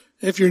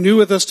If you're new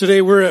with us today,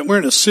 we're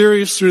in a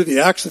series through the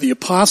Acts of the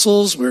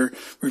Apostles. We've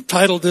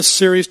titled this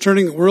series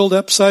 "Turning the World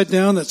Upside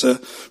Down." That's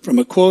from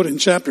a quote in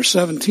chapter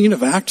 17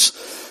 of Acts.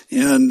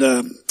 And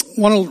I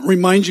want to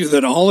remind you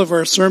that all of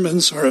our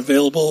sermons are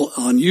available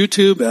on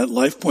YouTube at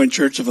LifePoint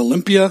Church of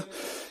Olympia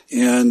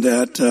and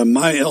at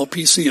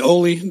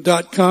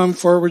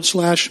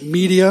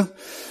mylpcoli.com/media.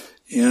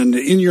 And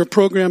in your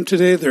program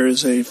today, there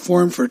is a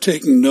form for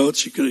taking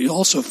notes. You can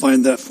also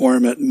find that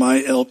form at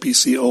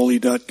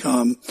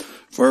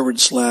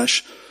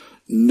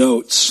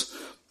mylpcoli.com/notes.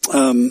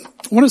 I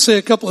want to say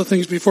a couple of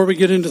things before we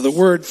get into the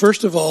Word.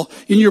 First of all,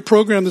 in your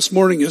program this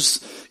morning is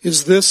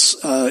this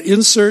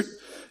insert,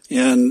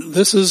 and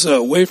this is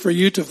a way for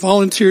you to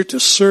volunteer to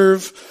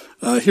serve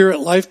here at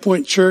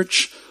LifePoint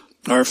Church.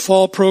 Our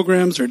fall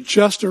programs are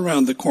just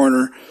around the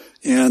corner,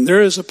 and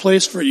there is a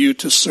place for you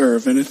to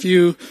serve. And if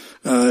you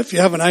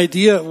have an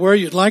idea of where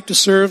you'd like to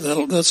serve,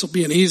 this will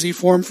be an easy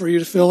form for you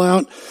to fill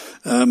out.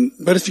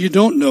 But if you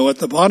don't know, at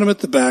the bottom at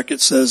the back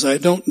it says, "I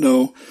don't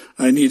know,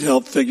 I need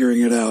help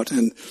figuring it out."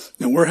 And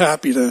we're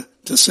happy to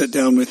sit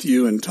down with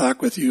you and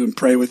talk with you and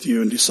pray with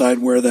you and decide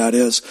where that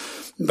is.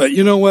 But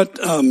you know what?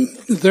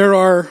 There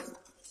are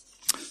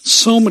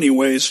so many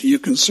ways you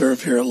can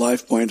serve here at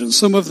LifePoint, and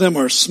some of them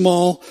are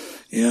small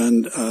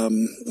and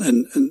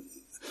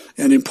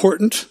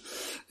important,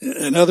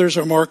 and others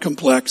are more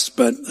complex,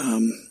 but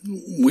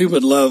we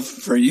would love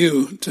for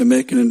you to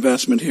make an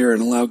investment here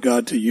and allow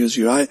God to use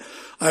you.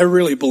 I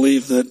really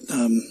believe that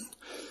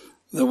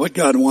what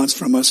God wants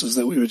from us is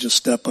that we would just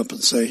step up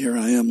and say, "Here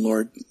I am,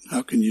 Lord.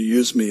 How can you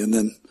use me?" And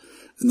then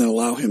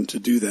allow Him to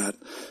do that,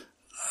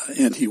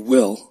 and He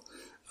will.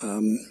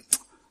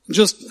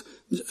 Here's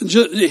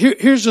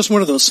just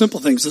one of those simple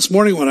things. This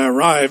morning when I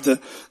arrived,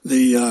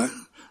 the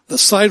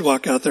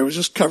sidewalk out there was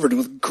just covered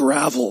with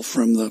gravel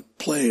from the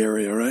play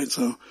area, right?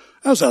 So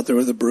I was out there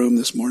with a broom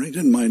this morning.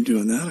 Didn't mind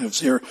doing that. I was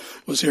here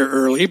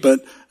early,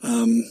 but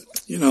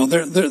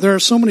there are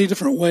so many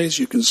different ways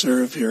you can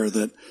serve here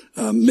that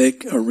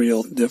make a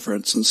real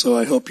difference. And so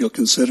I hope you'll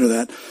consider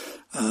that.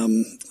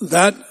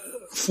 That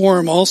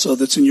form also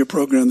that's in your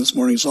program this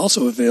morning is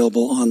also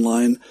available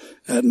online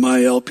at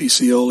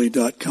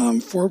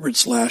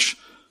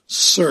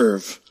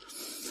mylpcoli.com/serve.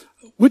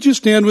 Would you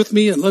stand with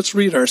me and let's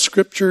read our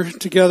scripture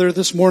together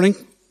this morning?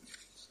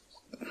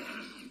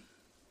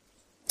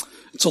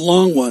 It's a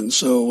long one,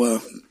 so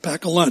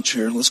pack a lunch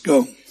here. Let's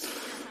go.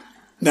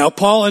 Now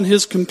Paul and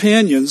his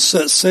companions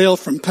set sail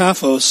from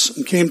Paphos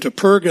and came to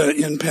Perga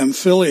in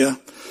Pamphylia,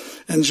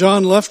 and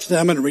John left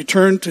them and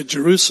returned to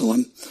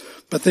Jerusalem.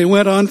 But they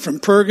went on from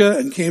Perga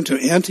and came to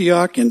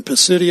Antioch in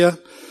Pisidia,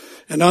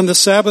 and on the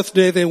Sabbath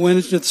day they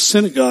went into the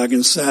synagogue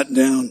and sat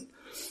down.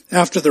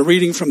 After the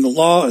reading from the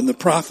law and the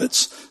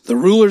prophets, the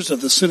rulers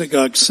of the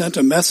synagogue sent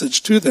a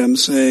message to them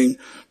saying,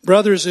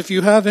 "Brothers, if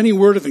you have any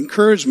word of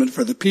encouragement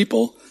for the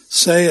people,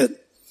 say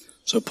it."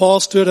 So Paul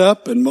stood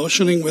up and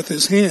motioning with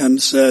his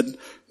hand said,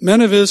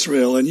 "Men of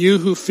Israel, and you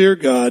who fear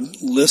God,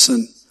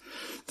 listen.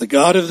 The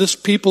God of this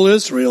people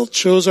Israel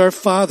chose our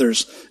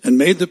fathers and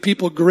made the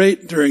people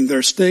great during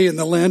their stay in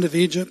the land of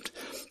Egypt.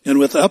 And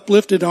with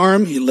uplifted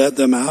arm he led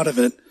them out of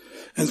it.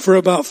 And for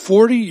about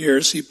 40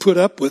 years he put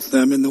up with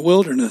them in the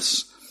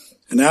wilderness.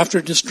 And after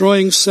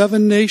destroying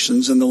 7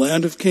 nations in the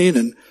land of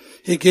Canaan,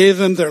 he gave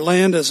them their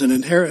land as an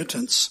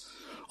inheritance.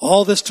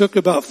 All this took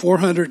about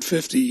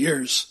 450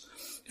 years.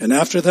 And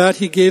after that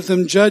he gave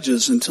them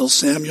judges until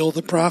Samuel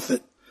the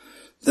prophet.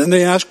 Then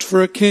they asked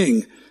for a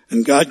king,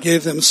 and God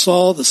gave them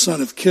Saul the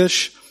son of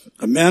Kish,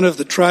 a man of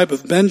the tribe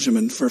of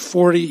Benjamin, for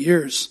 40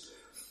 years.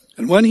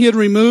 And when he had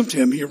removed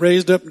him, he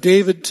raised up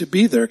David to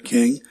be their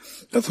king,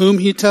 of whom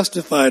he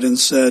testified and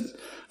said,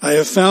 'I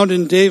have found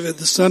in David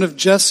the son of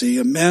Jesse,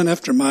 a man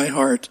after my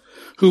heart,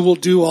 who will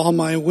do all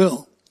my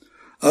will.'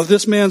 Of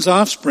this man's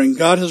offspring,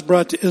 God has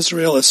brought to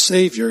Israel a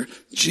Savior,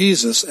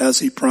 Jesus, as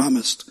he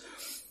promised.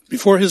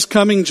 Before his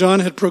coming,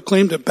 John had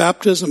proclaimed a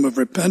baptism of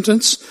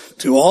repentance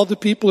to all the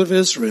people of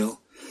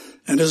Israel.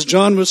 And as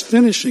John was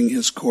finishing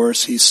his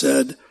course, he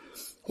said,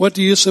 'What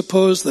do you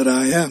suppose that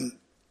I am?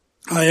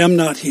 I am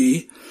not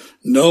he.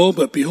 No,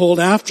 but behold,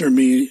 after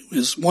me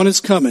one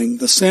is coming,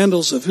 the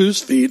sandals of whose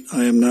feet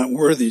I am not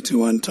worthy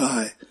to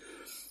untie.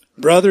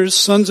 Brothers,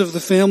 sons of the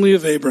family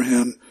of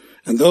Abraham,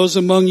 and those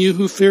among you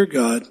who fear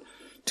God,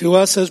 to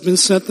us has been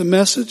sent the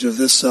message of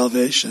this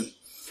salvation.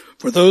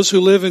 For those who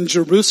live in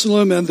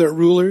Jerusalem and their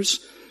rulers,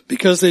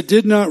 because they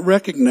did not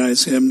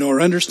recognize him nor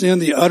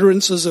understand the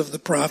utterances of the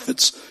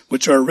prophets,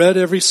 which are read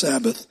every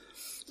Sabbath,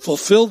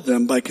 fulfilled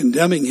them by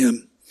condemning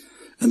him.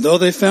 And though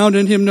they found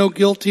in him no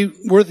guilty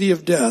worthy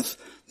of death,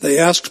 they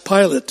asked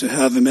Pilate to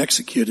have him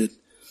executed.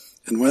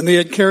 And when they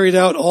had carried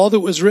out all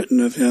that was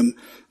written of him,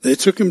 they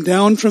took him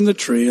down from the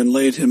tree and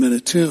laid him in a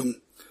tomb.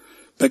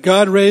 But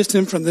God raised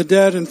him from the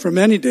dead, and for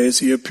many days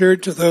he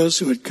appeared to those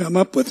who had come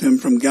up with him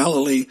from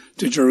Galilee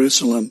to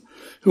Jerusalem,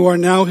 who are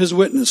now his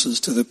witnesses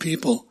to the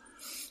people.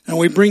 And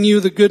we bring you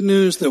the good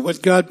news that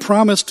what God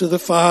promised to the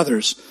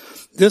fathers,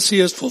 this he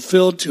has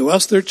fulfilled to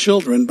us their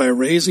children by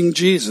raising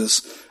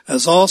Jesus,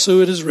 as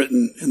also it is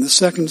written in the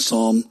second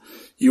Psalm,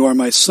 You are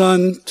my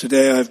son.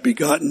 Today I've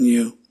begotten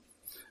you.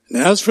 And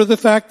as for the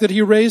fact that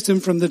he raised him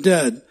from the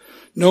dead,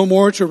 no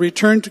more to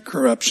return to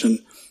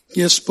corruption,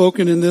 he has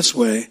spoken in this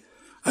way,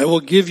 I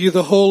will give you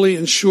the holy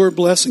and sure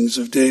blessings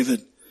of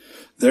David.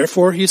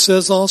 Therefore he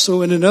says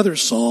also in another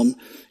psalm,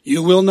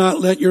 you will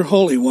not let your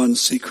Holy One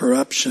see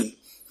corruption.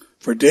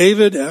 For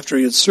David, after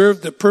he had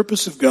served the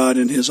purpose of God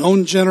in his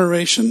own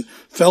generation,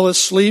 fell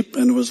asleep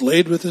and was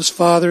laid with his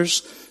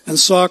fathers and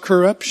saw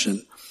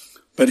corruption.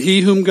 But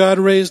he whom God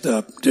raised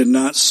up did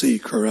not see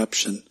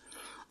corruption.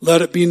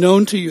 Let it be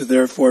known to you,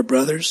 therefore,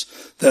 brothers,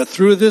 that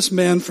through this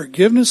man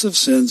forgiveness of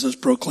sins is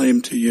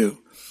proclaimed to you.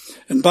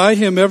 And by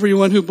him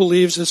everyone who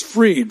believes is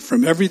freed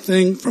from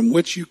everything from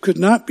which you could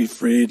not be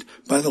freed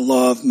by the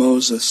law of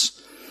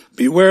Moses.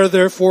 Beware,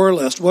 therefore,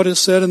 lest what is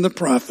said in the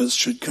prophets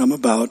should come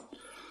about.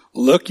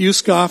 Look, you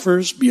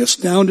scoffers, be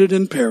astounded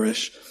and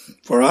perish,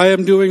 for I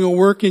am doing a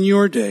work in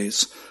your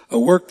days, a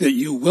work that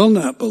you will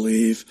not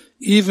believe,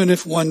 even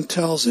if one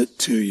tells it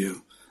to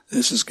you.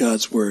 This is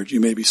God's word.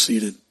 You may be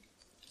seated.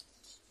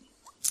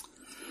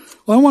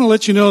 Well, I want to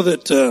let you know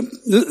that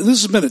this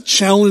has been a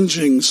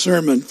challenging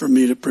sermon for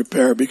me to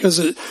prepare because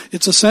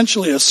it's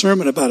essentially a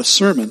sermon about a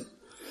sermon.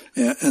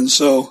 And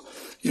so,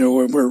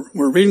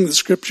 we're reading the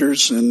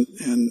scriptures and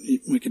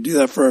we could do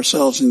that for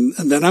ourselves and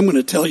then I'm going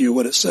to tell you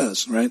what it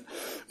says, right?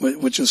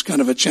 Which is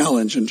kind of a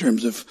challenge in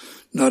terms of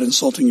not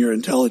insulting your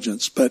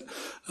intelligence. But,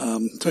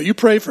 so you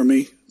pray for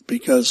me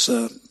because,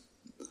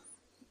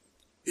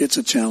 it's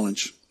a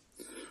challenge.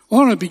 Well,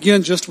 I want to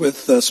begin just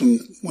with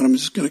what I'm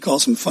just going to call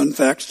some fun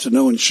facts to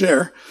know and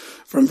share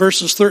from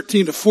verses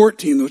 13 to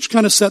 14, which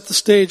kind of set the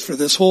stage for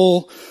this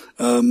whole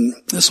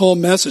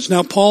message.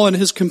 Now, Paul and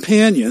his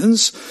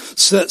companions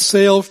set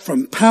sail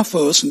from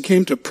Paphos and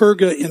came to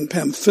Perga in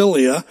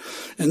Pamphylia,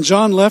 and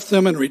John left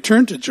them and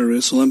returned to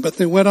Jerusalem, but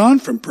they went on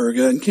from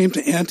Perga and came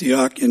to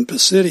Antioch in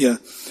Pisidia.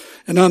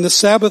 And on the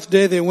Sabbath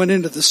day they went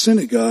into the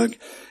synagogue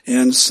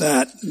and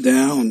sat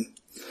down.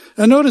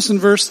 Now notice in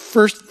verse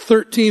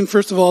 13,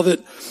 first of all, that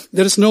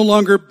it's no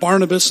longer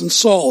Barnabas and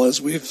Saul,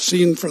 as we've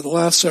seen for the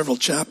last several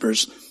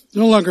chapters. It's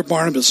no longer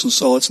Barnabas and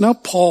Saul. It's now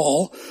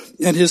Paul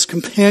and his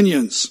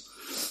companions.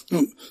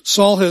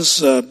 Saul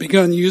has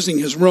begun using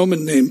his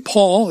Roman name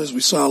Paul, as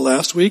we saw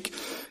last week,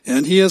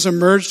 and he has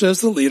emerged as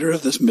the leader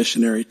of this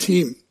missionary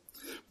team.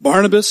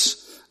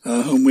 Barnabas,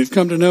 whom we've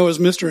come to know as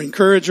Mr.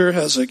 Encourager,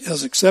 has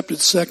accepted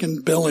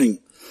second billing.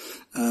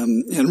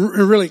 And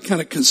really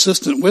kind of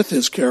consistent with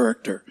his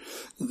character,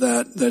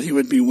 that he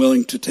would be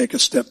willing to take a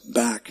step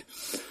back.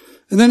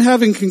 And then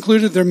having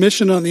concluded their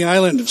mission on the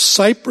island of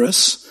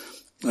Cyprus,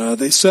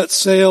 they set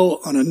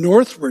sail on a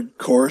northward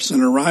course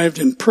and arrived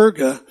in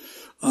Perga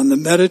on the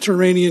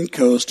Mediterranean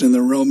coast in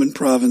the Roman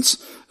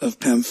province of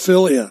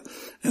Pamphylia.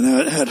 And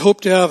I had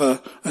hoped to have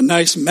a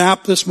nice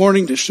map this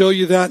morning to show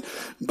you that.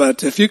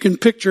 But if you can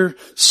picture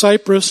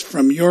Cyprus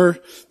from your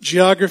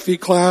geography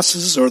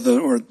classes or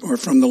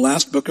from the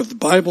last book of the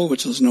Bible,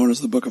 which is known as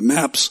the Book of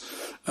Maps,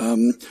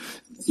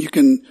 you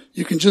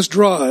can just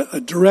draw a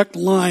direct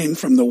line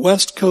from the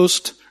west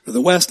coast or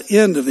the west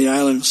end of the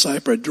island of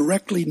Cyprus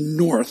directly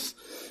north,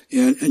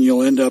 and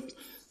you'll end up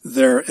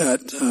there at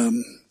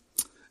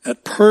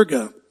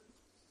Perga.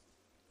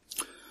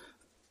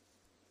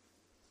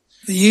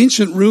 The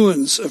ancient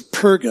ruins of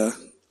Perga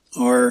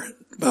are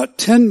about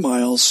 10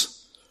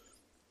 miles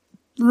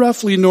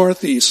roughly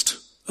northeast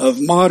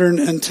of modern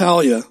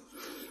Antalya,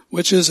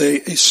 which is a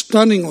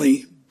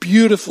stunningly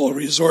beautiful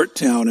resort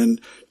town and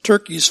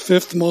Turkey's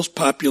 5th most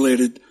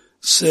populated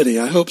city.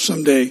 I hope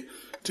someday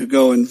to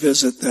go and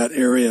visit that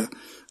area.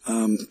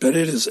 But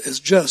it is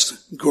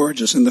just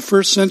gorgeous. In the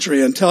 1st century,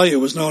 Antalya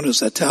was known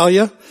as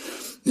Attalia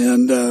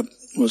and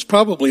was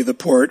probably the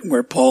port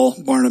where Paul,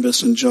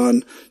 Barnabas, and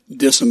John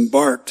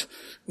disembarked.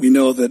 We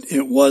know that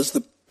it was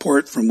the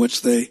port from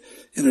which they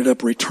ended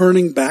up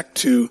returning back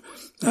to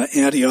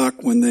Antioch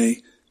when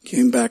they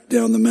came back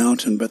down the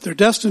mountain. But their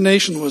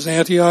destination was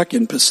Antioch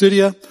in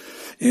Pisidia.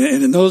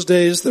 And in those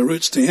days, the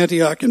routes to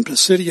Antioch and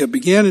Pisidia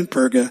began in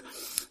Perga.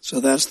 So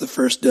that's the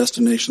first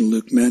destination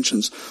Luke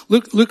mentions.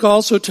 Luke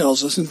also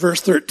tells us in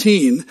verse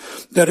 13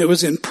 that it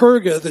was in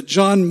Perga that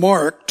John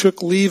Mark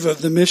took leave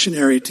of the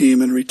missionary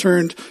team and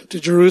returned to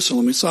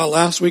Jerusalem. We saw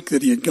last week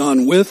that he had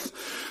gone with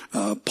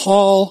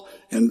Paul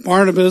and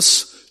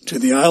Barnabas to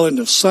the island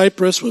of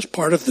Cyprus, was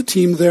part of the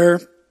team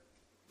there.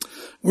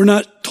 We're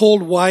not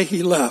told why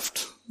he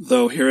left,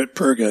 though, here at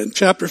Perga. In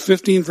chapter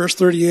 15, verse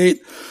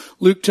 38,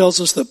 Luke tells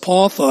us that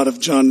Paul thought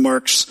of John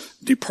Mark's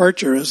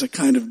departure as a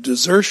kind of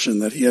desertion,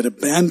 that he had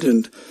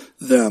abandoned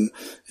them.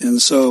 And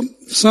so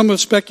some have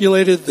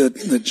speculated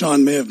that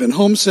John may have been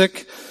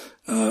homesick,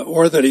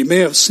 or that he may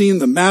have seen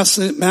the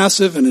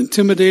massive and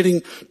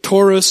intimidating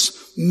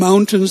Taurus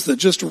mountains that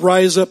just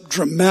rise up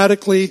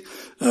dramatically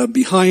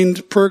behind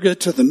Perga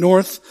to the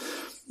north.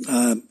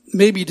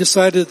 Maybe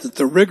decided that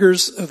the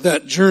rigors of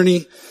that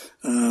journey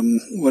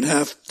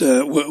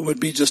would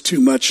be just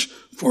too much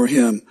for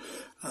him.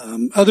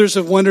 Others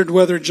have wondered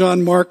whether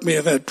John Mark may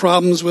have had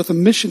problems with a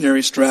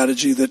missionary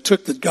strategy that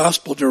took the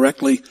gospel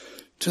directly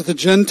to the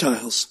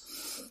Gentiles.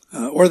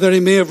 or that he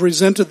may have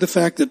resented the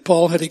fact that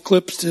Paul had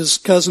eclipsed his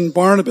cousin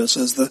Barnabas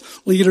as the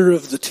leader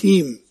of the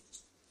team.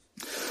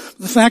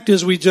 The fact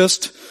is, we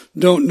just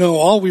don't know.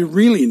 All we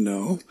really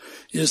know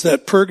is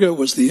that Perga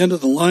was the end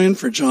of the line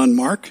for John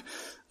Mark.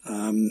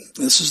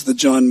 This is the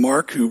John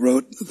Mark who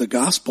wrote the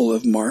Gospel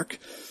of Mark.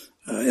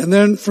 And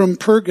then from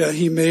Perga,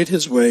 he made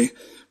his way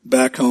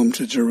back home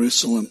to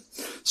Jerusalem.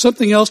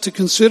 Something else to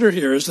consider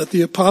here is that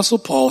the Apostle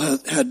Paul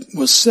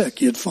was sick.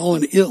 He had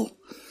fallen ill.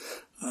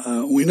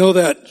 We know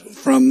that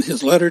from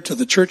his letter to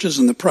the churches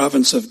in the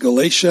province of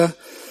Galatia,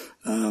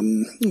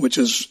 which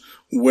is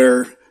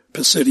where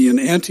Pisidian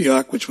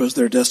Antioch, which was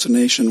their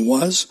destination,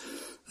 was.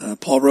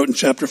 Paul wrote in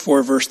chapter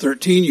 4, verse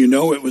 13, "You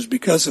know it was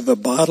because of a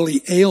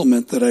bodily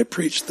ailment that I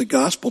preached the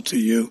gospel to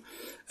you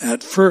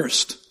at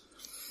first."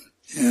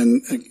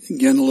 And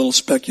again, a little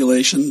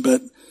speculation,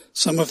 but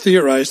some have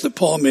theorized that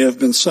Paul may have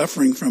been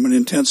suffering from an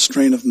intense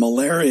strain of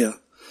malaria.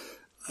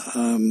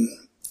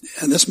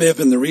 And this may have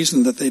been the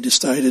reason that they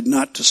decided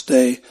not to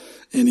stay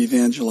and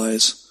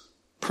evangelize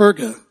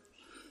Perga,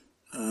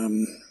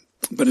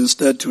 but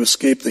instead to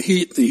escape the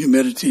heat, the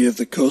humidity of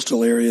the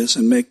coastal areas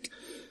and make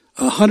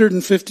a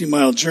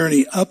 150-mile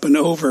journey up and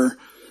over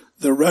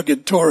the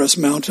rugged Taurus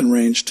mountain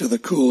range to the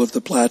cool of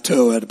the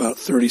plateau at about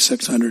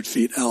 3,600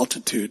 feet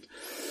altitude.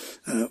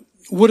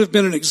 Would have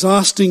been an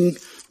exhausting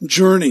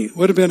journey,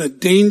 would have been a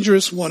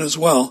dangerous one as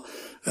well,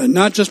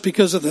 not just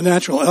because of the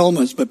natural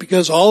elements, but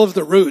because all of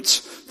the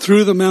routes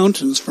through the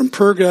mountains from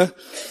Perga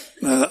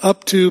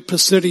up to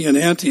Pisidian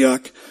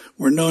Antioch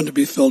were known to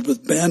be filled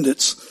with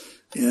bandits,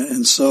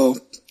 and so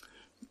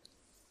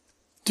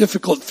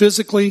difficult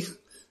physically,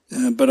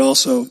 but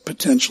also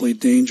potentially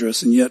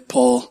dangerous, and yet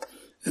Paul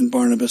and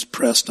Barnabas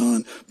pressed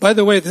on. By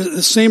the way,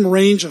 the same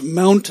range of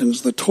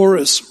mountains, the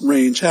Taurus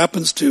range,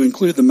 happens to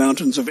include the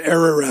mountains of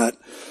Ararat,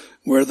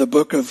 where the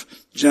book of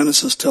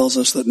Genesis tells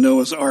us that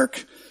Noah's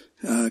Ark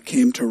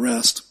came to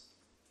rest.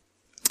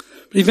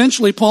 But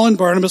eventually, Paul and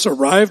Barnabas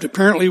arrived,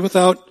 apparently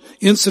without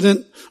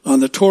incident, on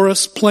the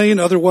Taurus plain,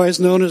 otherwise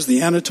known as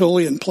the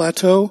Anatolian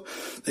Plateau.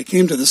 They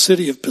came to the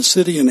city of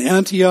Pisidian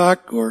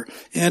Antioch, or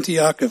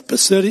Antioch of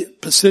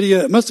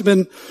Pisidia. It must have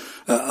been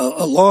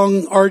a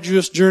long,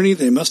 arduous journey.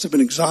 They must have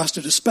been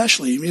exhausted,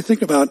 especially when you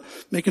think about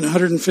making a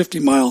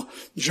 150-mile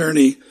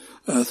journey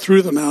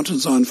through the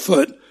mountains on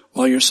foot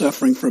while you're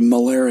suffering from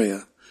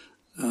malaria.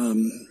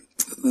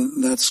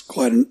 That's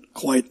quite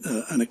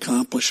an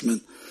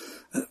accomplishment.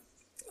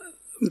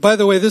 By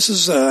the way, this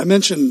is, I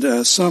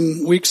mentioned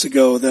some weeks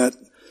ago that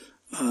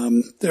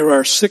there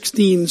are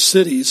 16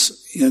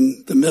 cities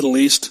in the Middle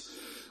East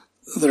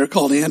that are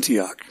called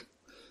Antioch,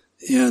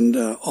 and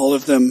all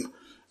of them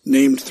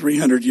named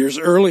 300 years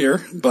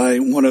earlier by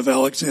one of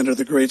Alexander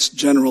the Great's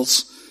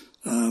generals,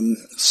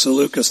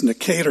 Seleucus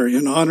Nicator,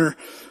 in honor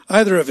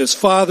either of his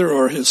father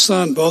or his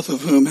son, both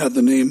of whom had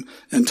the name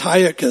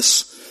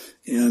Antiochus.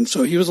 And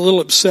so he was a little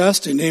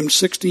obsessed. He named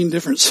 16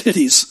 different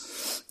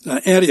cities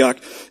Antioch.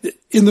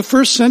 In the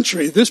first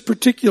century, this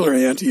particular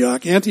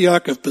Antioch,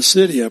 Antioch of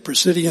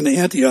Pisidian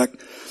Antioch,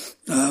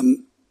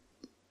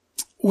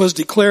 was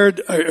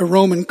declared a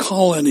Roman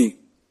colony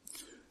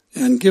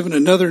and given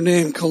another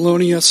name,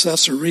 Colonia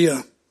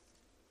Caesarea.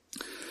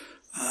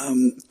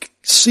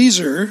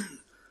 Caesars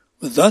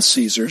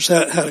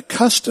had a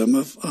custom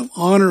of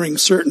honoring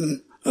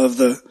certain of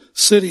the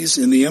cities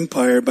in the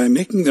empire by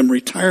making them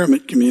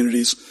retirement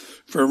communities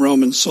for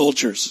Roman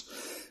soldiers,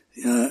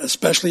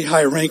 especially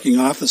high-ranking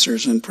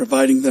officers, and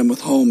providing them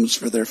with homes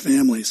for their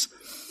families.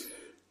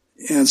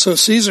 And so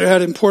Caesar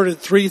had imported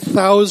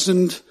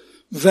 3,000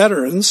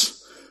 veterans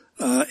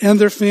and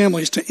their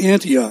families to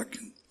Antioch.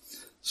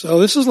 So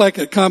this is like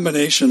a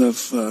combination of,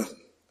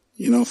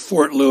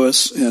 Fort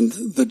Lewis and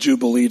the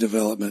Jubilee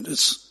development.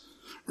 It's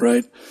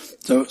right.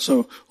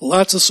 So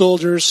lots of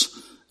soldiers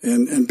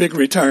and big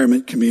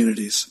retirement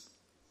communities.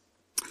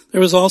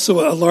 There was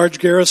also a large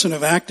garrison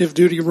of active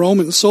duty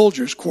Roman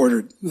soldiers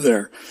quartered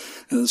there.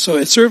 And so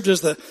it served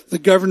as the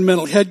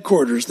governmental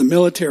headquarters, the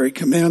military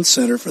command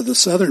center for the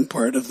southern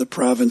part of the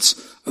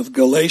province of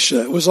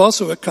Galatia. It was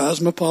also a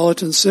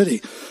cosmopolitan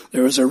city.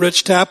 There was a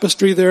rich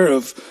tapestry there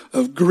of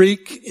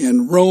Greek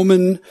and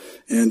Roman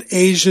and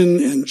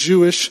Asian and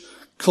Jewish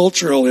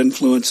cultural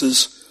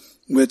influences,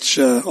 which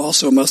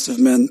also must have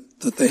meant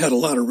that they had a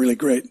lot of really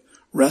great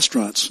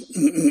restaurants.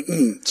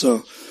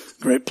 So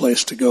great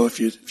place to go if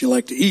you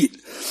like to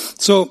eat.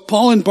 So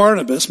Paul and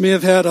Barnabas may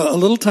have had a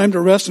little time to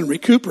rest and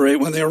recuperate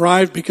when they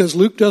arrived, because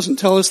Luke doesn't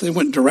tell us they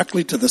went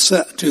directly to the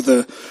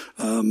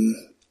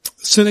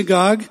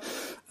synagogue,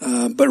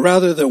 but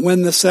rather that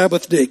when the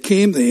Sabbath day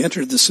came, they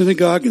entered the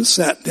synagogue and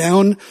sat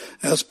down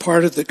as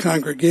part of the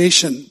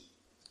congregation.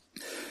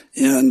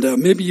 And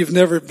maybe you've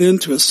never been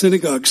to a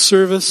synagogue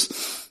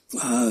service.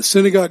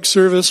 Synagogue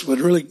service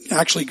would really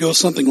actually go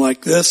something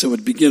like this. It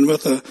would begin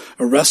with a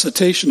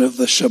recitation of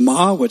the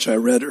Shema, which I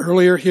read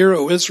earlier. Hear,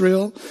 O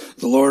Israel,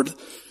 the Lord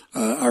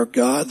our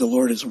God, the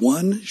Lord is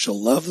one. You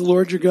shall love the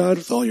Lord your God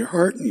with all your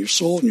heart and your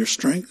soul and your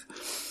strength.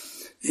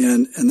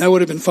 And that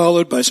would have been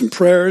followed by some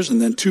prayers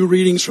and then 2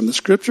 readings from the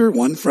scripture,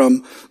 one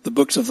from the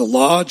books of the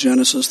law,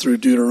 Genesis through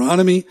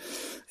Deuteronomy,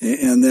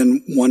 and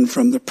then one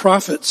from the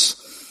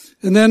prophets.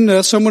 And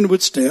then someone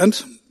would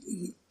stand,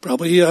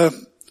 probably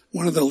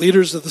one of the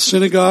leaders of the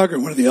synagogue or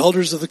one of the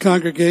elders of the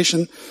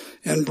congregation,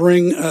 and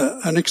bring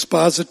an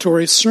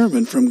expository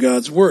sermon from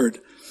God's Word.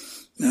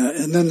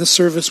 And then the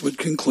service would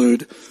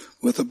conclude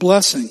with a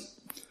blessing.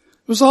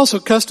 It was also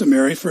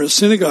customary for a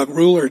synagogue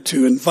ruler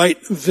to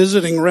invite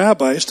visiting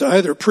rabbis to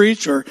either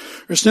preach or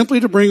simply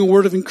to bring a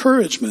word of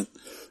encouragement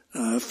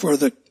for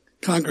the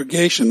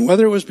congregation,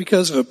 whether it was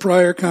because of a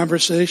prior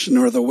conversation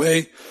or the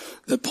way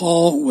that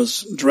Paul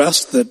was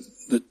dressed that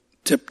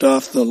tipped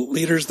off the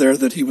leaders there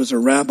that he was a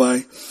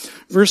rabbi.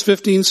 Verse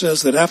 15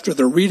 says that after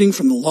the reading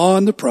from the law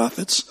and the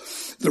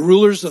prophets, the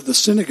rulers of the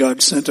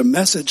synagogue sent a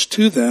message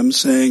to them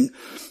saying,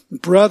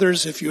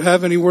 "Brothers, if you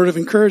have any word of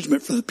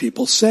encouragement for the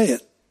people, say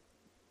it."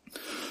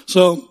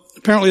 So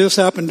apparently this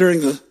happened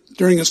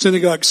during a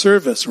synagogue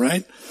service,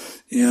 right?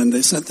 And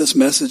they sent this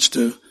message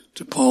to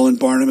Paul and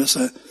Barnabas.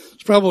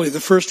 It's probably the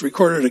first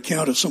recorded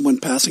account of someone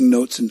passing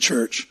notes in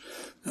church.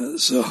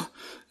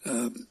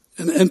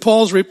 And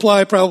Paul's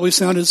reply probably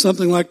sounded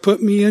something like,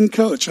 "Put me in,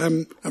 coach.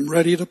 I'm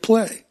ready to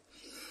play."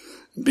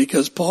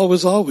 Because Paul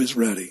was always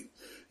ready.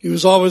 He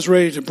was always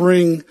ready to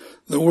bring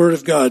the Word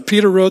of God.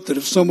 Peter wrote that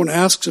if someone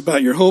asks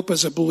about your hope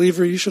as a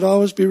believer, you should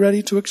always be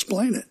ready to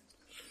explain it.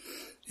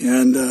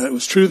 And it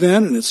was true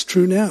then, and it's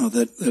true now,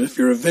 that if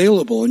you're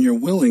available and you're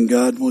willing,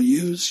 God will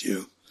use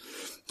you.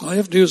 All you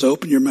have to do is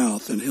open your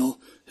mouth, and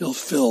He'll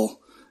fill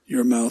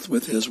your mouth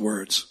with His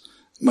words.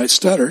 You might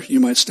stutter, you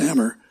might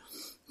stammer,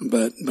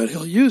 but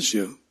He'll use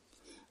you.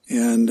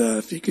 And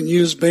if He can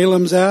use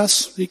Balaam's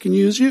ass, He can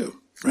use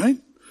you, right?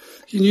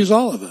 He can use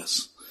all of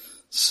us.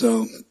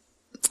 So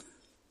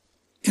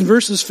in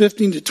verses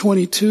 15 to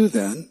 22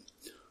 then,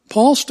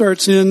 Paul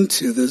starts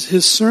into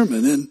his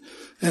sermon,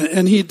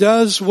 and he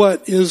does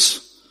what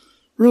is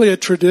really a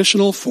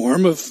traditional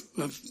form of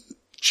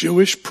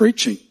Jewish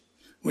preaching.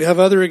 We have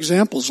other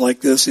examples like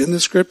this in the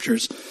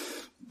scriptures.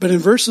 But in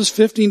verses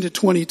 15 to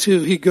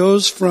 22, he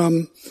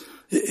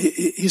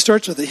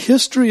starts with the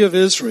history of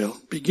Israel,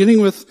 beginning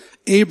with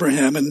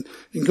Abraham and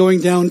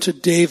going down to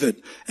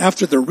David.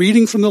 After the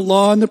reading from the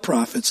law and the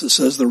prophets, it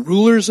says the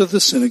rulers of the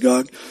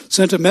synagogue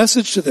sent a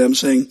message to them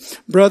saying,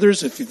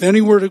 "Brothers, if you've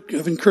any word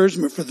of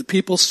encouragement for the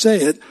people,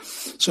 say it."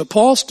 So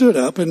Paul stood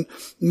up and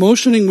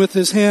motioning with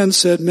his hand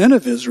said, "Men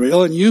of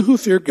Israel, and you who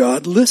fear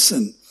God,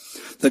 listen.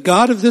 The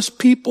God of this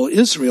people,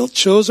 Israel,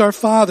 chose our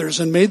fathers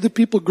and made the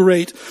people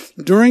great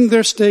during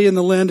their stay in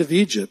the land of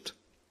Egypt.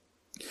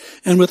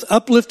 And with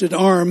uplifted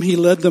arm, He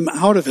led them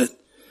out of it.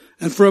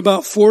 And for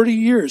about 40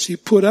 years, He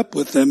put up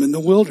with them in the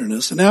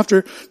wilderness. And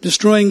after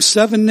destroying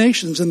 7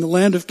 nations in the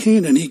land of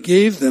Canaan, He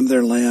gave them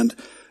their land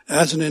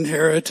as an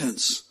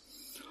inheritance.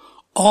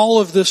 All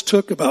of this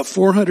took about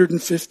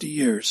 450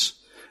 years.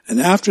 And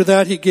after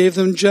that, He gave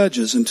them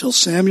judges until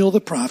Samuel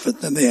the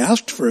prophet. Then they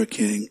asked for a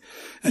king.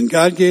 And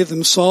God gave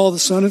them Saul the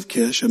son of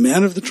Kish, a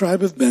man of the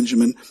tribe of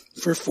Benjamin,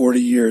 for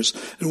 40 years.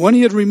 And when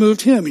He had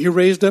removed him, He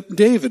raised up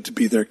David to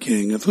be their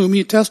king, of whom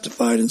He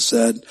testified and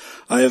said,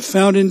 I have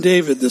found in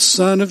David the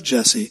son of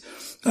Jesse,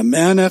 a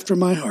man after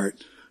my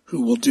heart,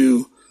 who will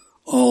do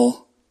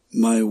all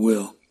my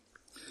will."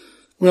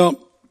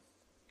 Well,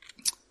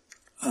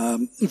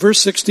 verse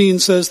 16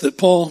 says that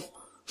Paul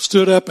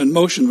stood up and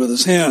motioned with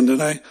his hand,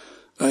 and I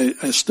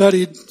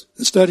studied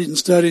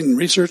and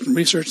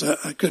researched.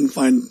 I couldn't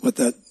find what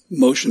that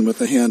motion with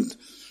the hand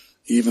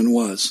even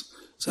was.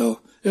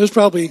 So it was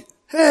probably,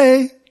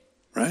 "Hey,"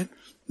 right?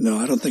 No,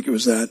 I don't think it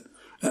was that.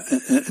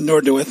 Nor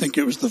do I think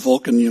it was the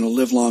Vulcan,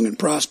 live long and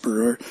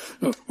prosper,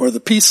 or the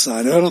peace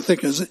sign. I don't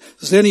think it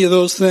was any of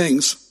those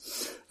things.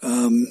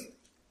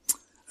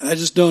 I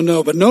just don't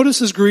know. But notice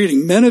his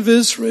greeting, "Men of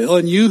Israel,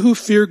 and you who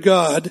fear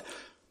God,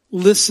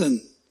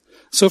 listen."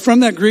 So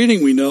from that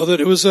greeting, we know that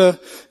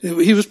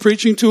he was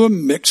preaching to a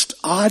mixed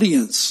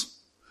audience.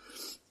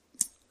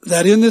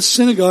 That in this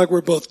synagogue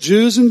were both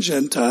Jews and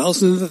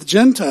Gentiles, and that the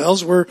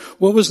Gentiles were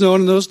what was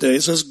known in those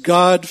days as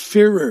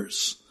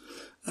God-fearers.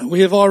 We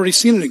have already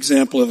seen an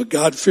example of a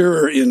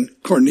God-fearer in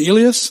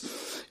Cornelius,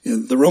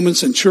 in the Roman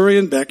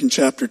centurion back in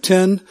chapter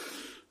 10.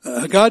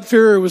 A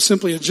God-fearer was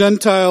simply a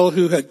Gentile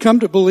who had come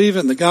to believe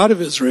in the God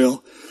of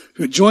Israel,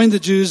 who joined the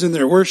Jews in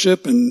their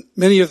worship and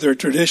many of their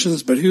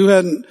traditions, but who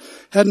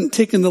hadn't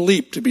taken the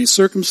leap to be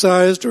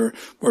circumcised or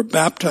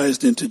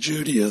baptized into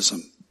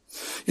Judaism.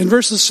 In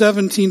verses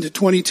 17 to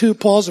 22,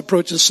 Paul's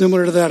approach is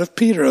similar to that of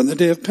Peter on the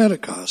day of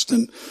Pentecost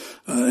and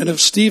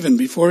of Stephen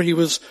before he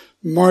was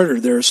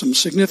martyred. There are some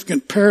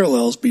significant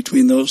parallels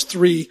between those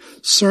 3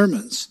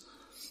 sermons.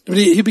 But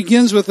he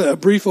begins with a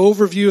brief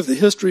overview of the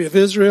history of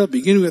Israel,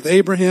 beginning with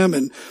Abraham,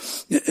 and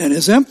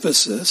his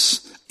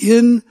emphasis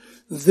in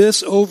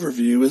this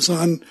overview is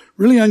on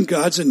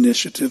God's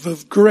initiative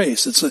of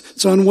grace.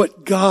 It's on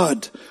what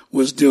God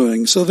was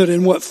doing, so that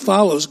in what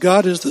follows,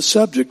 God is the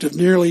subject of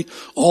nearly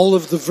all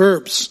of the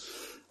verbs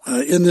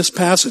in this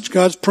passage.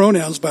 God's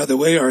pronouns, by the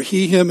way, are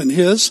he, him, and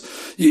his.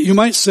 You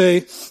might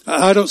say,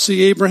 I don't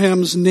see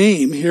Abraham's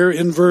name here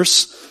in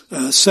verse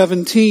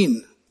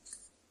 17.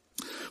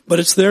 But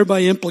it's there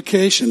by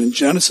implication. In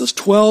Genesis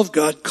 12,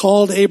 God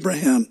called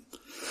Abraham.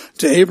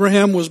 To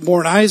Abraham was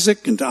born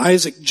Isaac, and to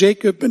Isaac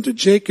Jacob, and to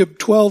Jacob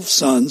 12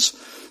 sons,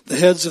 the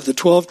heads of the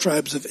 12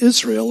 tribes of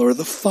Israel, or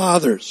the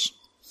fathers.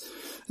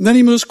 And then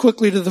he moves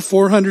quickly to the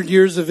 400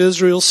 years of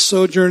Israel's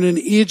sojourn in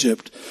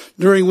Egypt,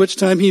 during which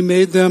time he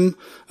made them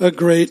a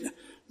great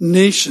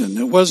nation.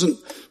 It wasn't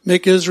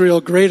make Israel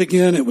great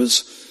again, it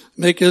was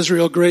make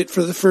Israel great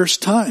for the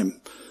first time.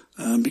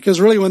 Because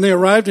really when they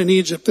arrived in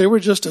Egypt, they were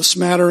just a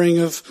smattering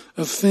of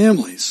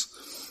families.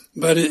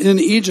 But in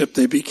Egypt,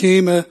 they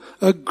became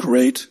a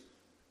great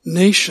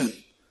nation.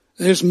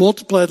 They just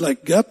multiplied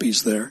like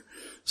guppies there,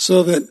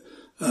 so that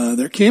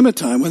there came a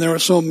time when there were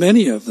so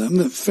many of them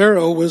that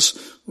Pharaoh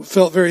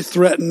felt very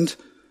threatened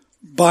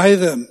by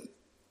them.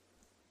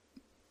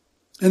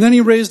 And then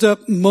he raised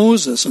up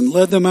Moses and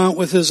led them out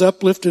with his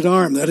uplifted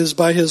arm, that is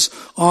by his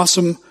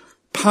awesome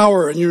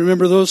power. And you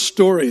remember those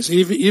stories.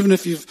 Even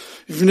if you've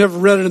never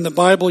read it in the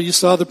Bible, you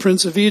saw the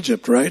Prince of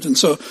Egypt, right? And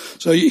so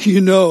you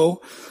know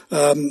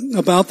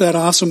about that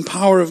awesome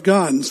power of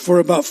God. And for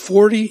about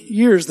 40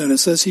 years then it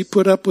says he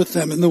put up with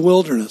them in the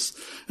wilderness.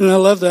 And I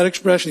love that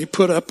expression, he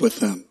put up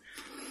with them.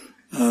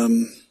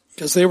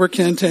 Because they were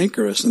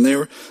cantankerous and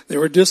they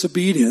were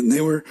disobedient and they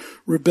were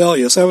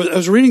rebellious. I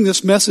was reading this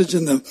passage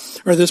in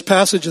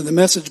the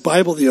Message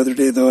Bible the other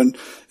day though, and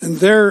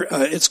there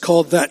it's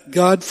called that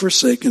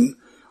God-forsaken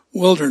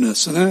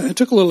wilderness. And I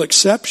took a little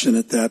exception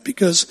at that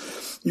because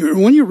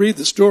when you read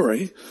the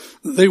story,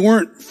 they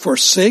weren't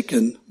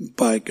forsaken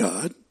by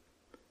God,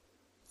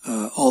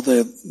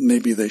 although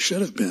maybe they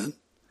should have been.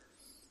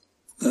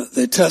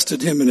 They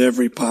tested him in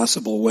every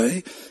possible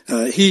way.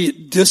 He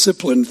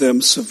disciplined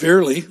them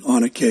severely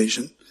on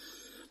occasion.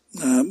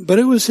 But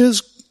it was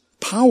his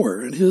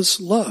power and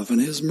his love and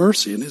his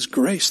mercy and his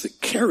grace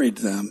that carried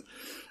them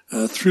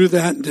through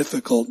that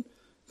difficult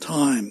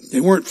time.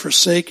 They weren't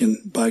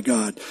forsaken by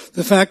God.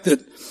 The fact that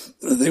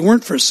they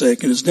weren't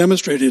forsaken is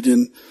demonstrated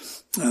in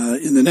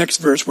the next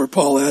verse where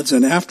Paul adds,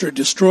 and after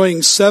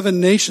destroying 7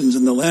 nations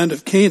in the land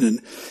of Canaan,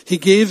 he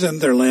gave them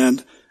their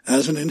land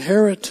as an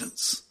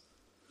inheritance.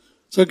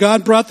 So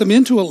God brought them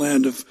into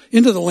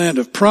the land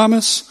of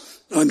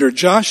promise under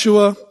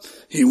Joshua.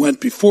 He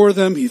went before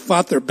them. He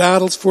fought their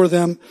battles for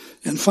them.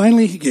 And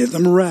finally, he gave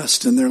them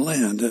rest in their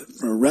land,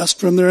 rest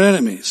from their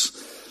enemies,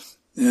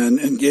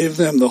 and gave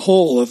them the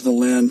whole of the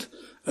land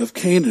of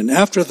Canaan.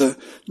 After the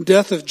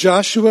death of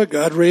Joshua,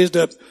 God raised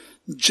up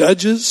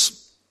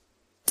judges.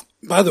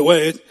 By the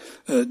way,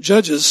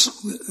 Judges,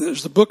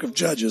 there's the book of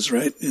Judges,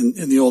 right,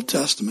 in the Old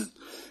Testament.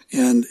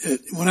 And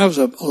when I was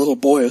a little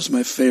boy, it was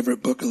my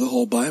favorite book of the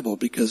whole Bible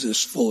because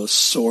it's full of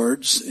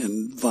swords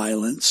and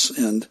violence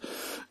and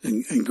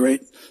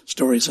great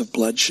stories of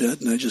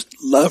bloodshed. And I just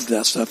loved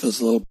that stuff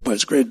as a little boy.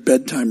 It's great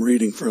bedtime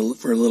reading for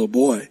a little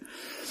boy.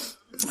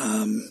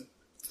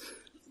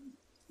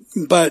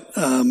 But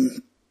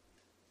the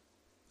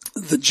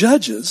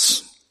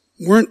judges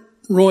weren't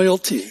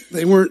royalty.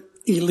 They weren't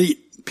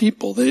elite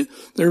people. They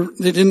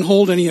didn't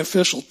hold any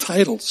official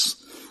titles.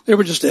 They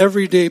were just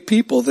everyday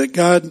people that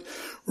God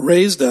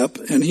raised up,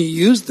 and he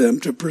used them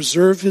to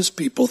preserve his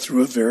people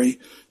through a very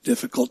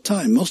difficult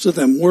time. Most of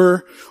them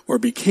were or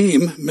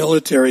became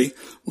military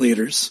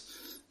leaders,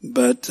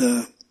 but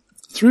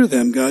through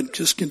them, God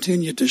just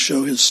continued to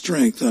show his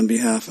strength on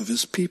behalf of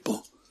his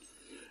people.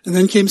 And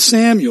then came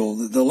Samuel,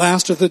 the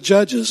last of the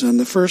judges and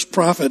the first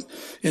prophet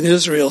in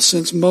Israel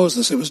since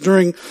Moses. It was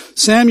during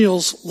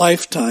Samuel's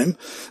lifetime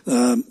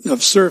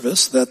of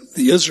service that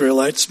the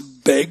Israelites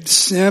begged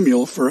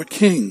Samuel for a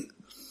king.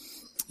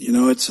 You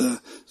know,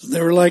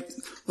 they were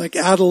like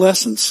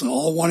adolescents,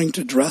 all wanting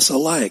to dress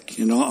alike,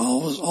 you know,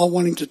 all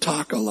wanting to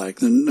talk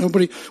alike. And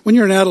when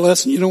you're an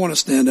adolescent, you don't want to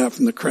stand out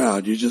from the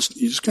crowd. You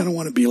just kind of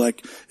want to be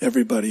like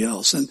everybody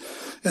else. And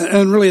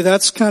really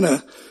that's kind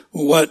of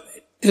what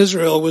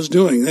Israel was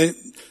doing.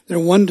 Their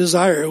one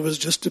desire was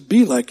just to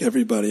be like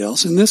everybody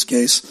else. In this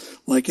case,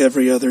 like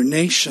every other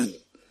nation.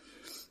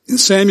 And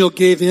Samuel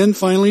gave in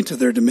finally to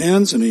their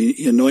demands, and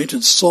he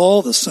anointed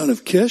Saul, the son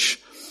of Kish.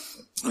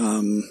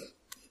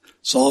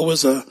 Saul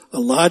was a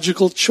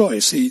logical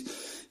choice. He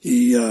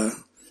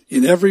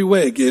in every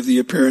way gave the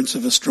appearance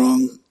of a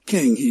strong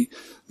king. The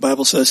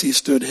Bible says he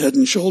stood head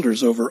and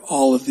shoulders over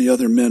all of the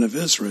other men of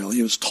Israel.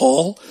 He was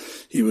tall,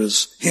 he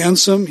was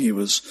handsome, he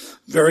was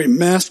very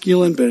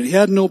masculine, but he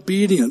had an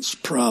obedience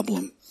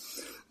problem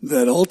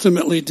that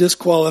ultimately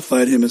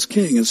disqualified him as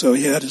king, and so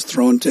he had his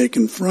throne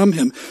taken from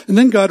him. And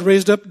then God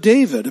raised up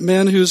David, a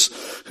man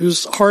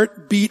whose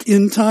heart beat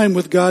in time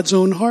with God's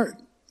own heart.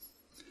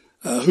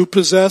 Who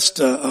possessed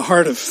a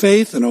heart of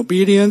faith and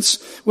obedience,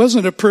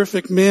 wasn't a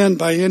perfect man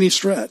by any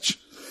stretch.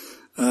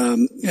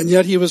 And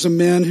yet he was a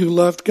man who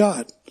loved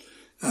God,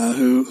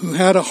 who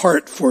had a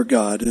heart for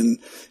God. And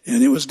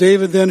it was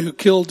David then who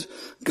killed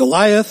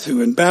Goliath, who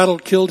in battle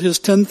killed his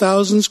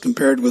 10,000s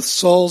compared with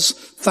Saul's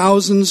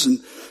thousands. And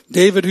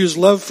David, whose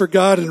love for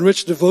God and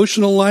rich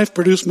devotional life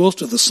produced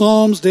most of the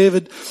Psalms.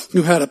 David,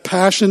 who had a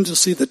passion to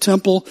see the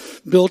temple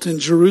built in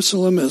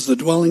Jerusalem as the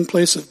dwelling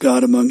place of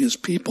God among his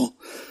people.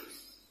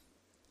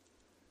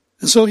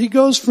 And so he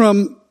goes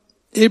from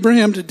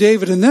Abraham to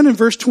David. And then in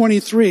verse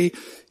 23,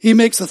 he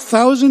makes a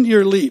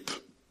 1,000-year leap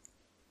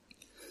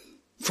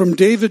from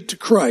David to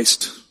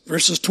Christ.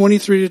 Verses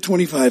 23 to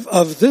 25.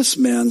 Of this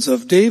man's,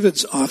 of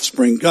David's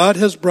offspring, God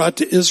has brought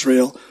to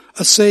Israel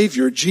a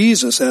Savior,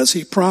 Jesus, as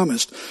he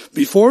promised.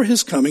 Before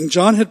his coming,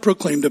 John had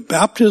proclaimed a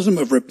baptism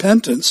of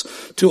repentance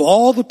to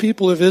all the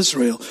people of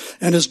Israel.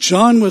 And as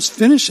John was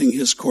finishing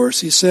his course,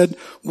 he said,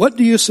 "What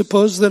do you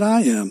suppose that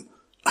I am?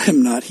 I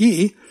am not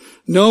he.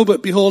 No,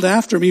 but behold,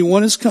 after me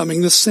one is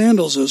coming, the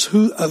sandals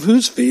of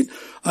whose feet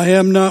I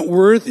am not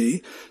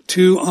worthy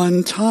to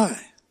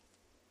untie."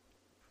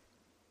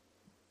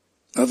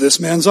 Of this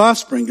man's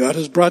offspring, God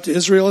has brought to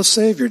Israel a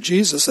Savior,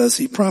 Jesus, as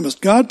he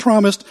promised. God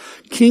promised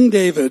King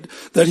David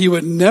that he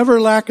would never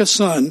lack a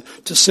son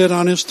to sit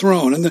on his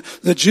throne. And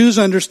the Jews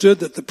understood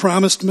that the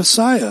promised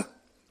Messiah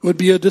would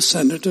be a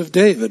descendant of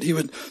David. He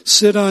would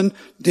sit on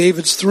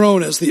David's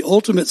throne as the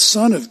ultimate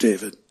son of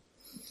David.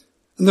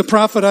 And the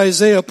prophet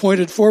Isaiah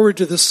pointed forward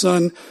to the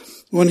son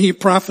when he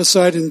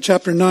prophesied in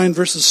chapter 9,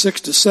 verses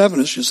 6 to 7.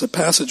 It's just a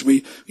passage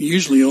we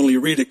usually only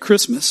read at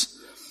Christmas.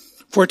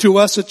 "For to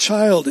us a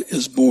child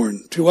is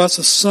born, to us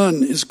a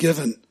son is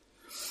given,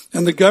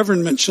 and the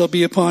government shall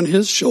be upon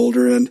his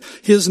shoulder, and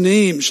his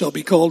name shall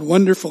be called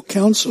Wonderful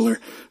Counselor,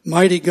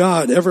 Mighty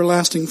God,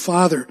 Everlasting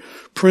Father,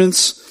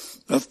 Prince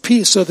of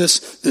Peace." So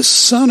this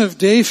son of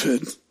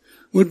David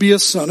would be a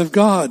son of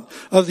God.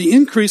 Of the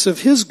increase of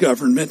his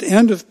government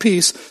and of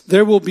peace,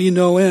 there will be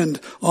no end.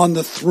 On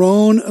the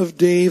throne of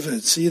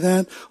David, see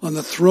that? On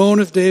the throne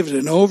of David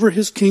and over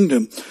his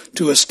kingdom,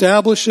 to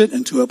establish it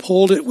and to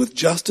uphold it with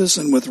justice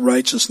and with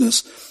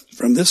righteousness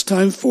from this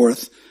time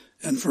forth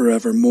and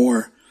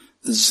forevermore.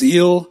 The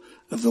zeal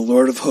of the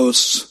Lord of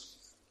hosts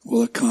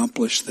will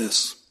accomplish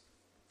this.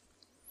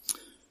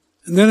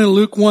 And then in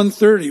Luke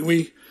 1:30,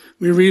 we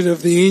read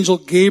of the angel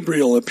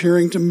Gabriel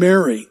appearing to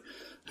Mary,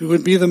 who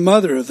would be the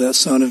mother of that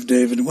son of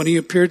David, when he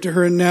appeared to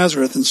her in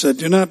Nazareth and said,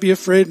 "Do not be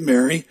afraid,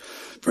 Mary,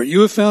 for you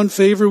have found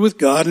favor with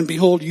God, and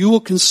behold, you will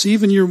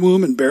conceive in your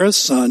womb and bear a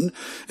son,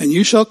 and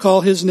you shall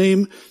call his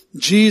name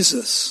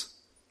Jesus."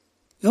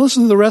 Now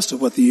listen to the rest of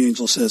what the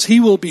angel says. "He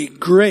will be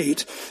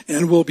great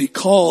and will be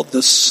called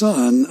the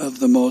Son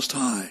of the Most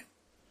High."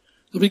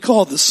 He'll be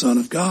called the Son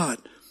of God.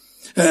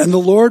 "And the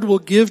Lord will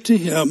give to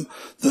him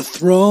the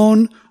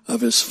throne of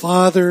his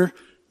father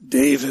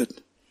David.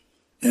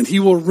 And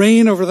he will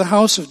reign over the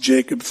house of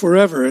Jacob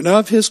forever, and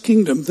of his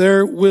kingdom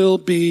there will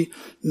be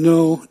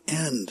no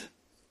end."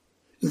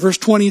 In verse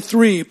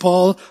 23,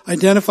 Paul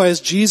identifies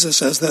Jesus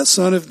as that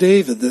son of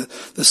David,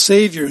 the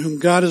Savior whom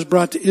God has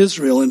brought to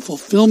Israel in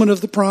fulfillment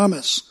of the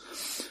promise.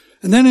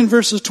 And then in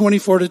verses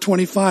 24 to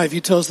 25, he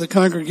tells the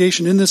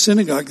congregation in the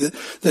synagogue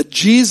that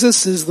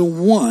Jesus is the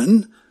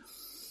one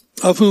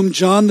of whom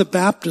John the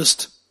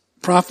Baptist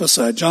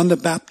prophesied, John the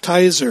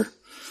Baptizer,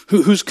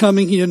 whose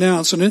coming he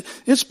announced. And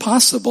it's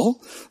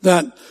possible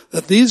that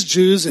these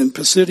Jews in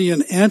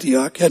Pisidian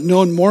Antioch had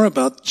known more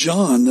about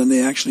John than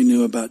they actually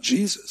knew about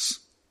Jesus.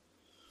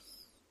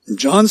 And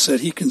John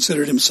said he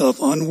considered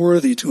himself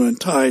unworthy to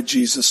untie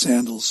Jesus'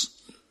 sandals.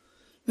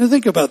 Now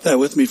think about that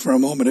with me for a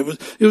moment.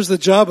 It was the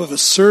job of a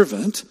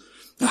servant,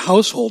 a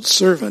household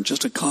servant,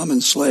 just a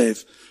common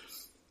slave,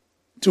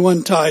 to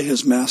untie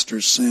his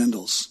master's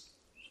sandals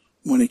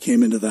when he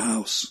came into the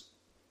house.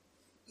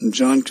 And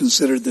John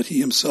considered that he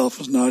himself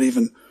was not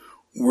even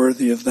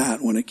worthy of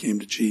that when it came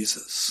to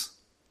Jesus.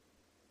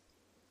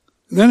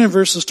 And then in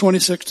verses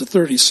 26 to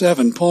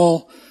 37,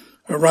 Paul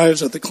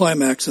arrives at the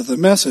climax of the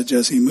message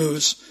as he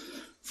moves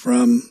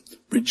from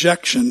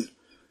rejection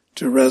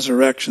to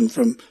resurrection,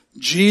 from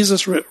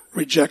Jesus'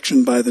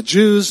 rejection by the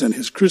Jews and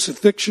his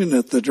crucifixion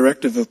at the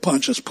directive of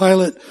Pontius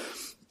Pilate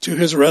to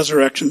his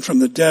resurrection from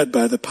the dead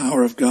by the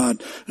power of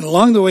God. And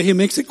along the way, he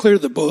makes it clear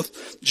that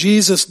both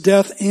Jesus'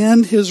 death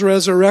and his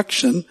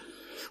resurrection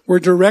were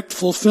direct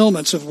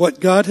fulfillments of what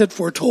God had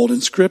foretold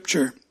in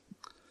Scripture.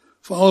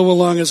 Follow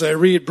along as I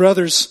read.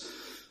 "Brothers,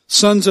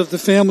 sons of the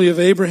family of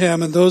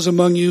Abraham, and those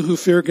among you who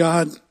fear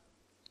God,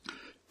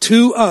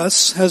 to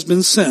us has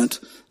been sent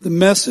the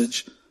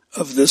message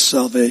of this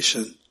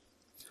salvation.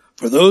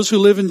 For those who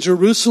live in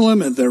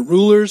Jerusalem and their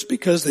rulers,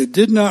 because they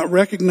did not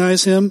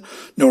recognize him,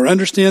 nor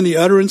understand the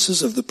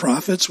utterances of the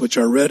prophets, which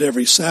are read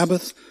every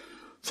Sabbath,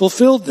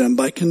 fulfilled them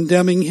by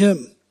condemning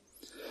him.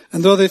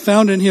 And though they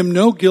found in him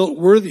no guilt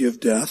worthy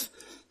of death,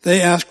 they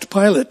asked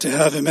Pilate to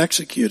have him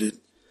executed.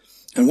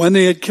 And when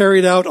they had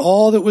carried out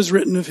all that was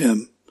written of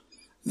him,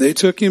 they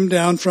took him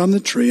down from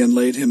the tree and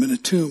laid him in a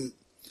tomb.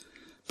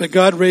 But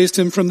God raised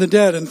him from the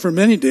dead, and for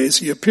many days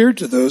he appeared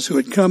to those who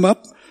had come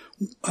up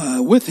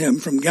with him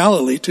from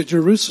Galilee to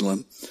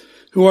Jerusalem,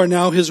 who are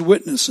now his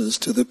witnesses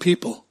to the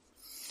people.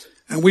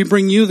 And we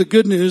bring you the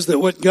good news that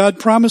what God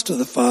promised to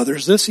the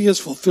fathers, this he has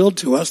fulfilled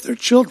to us, their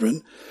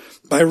children,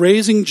 by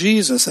raising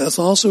Jesus, as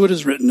also it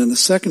is written in the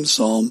second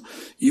Psalm,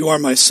 "You are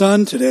my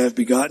son, today I have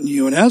begotten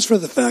you." And as for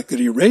the fact that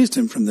he raised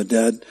him from the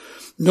dead,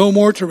 no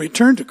more to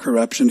return to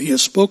corruption, he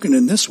has spoken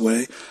in this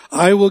way,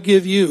 "I will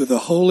give you the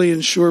holy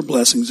and sure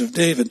blessings of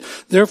David."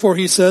 Therefore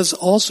he says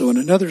also in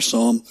another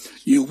psalm,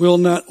 "You will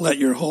not let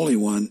your Holy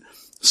One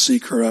see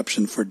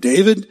corruption. For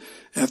David,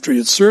 after he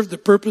had served the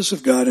purpose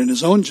of God in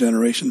his own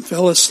generation,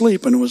 fell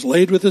asleep and was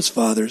laid with his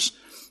fathers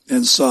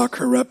and saw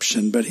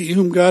corruption. But he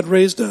whom God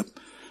raised up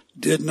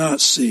did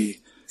not see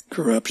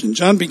corruption.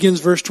 John begins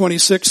verse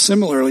 26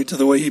 similarly to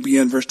the way he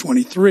began verse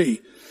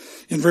 23.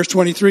 In verse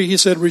 23, he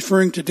said,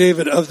 referring to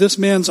David, of this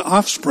man's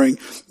offspring,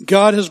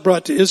 God has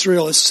brought to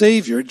Israel a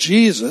Savior,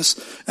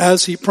 Jesus,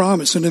 as he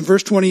promised. And in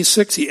verse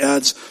 26, he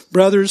adds,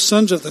 brothers,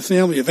 sons of the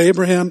family of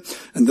Abraham,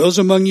 and those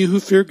among you who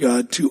fear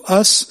God, to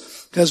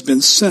us has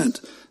been sent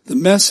the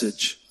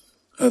message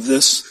of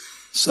this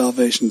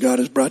salvation. God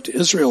has brought to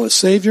Israel a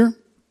Savior,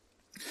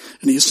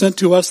 and he has sent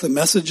to us the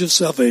message of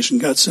salvation.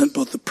 God sent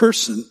both the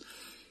person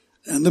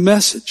and the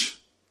message.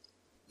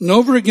 And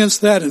over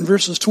against that, in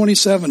verses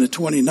 27 to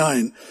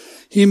 29,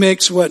 he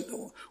makes what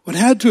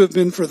had to have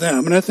been for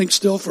them, and I think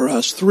still for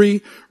us,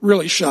 three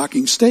really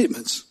shocking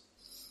statements.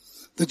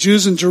 The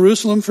Jews in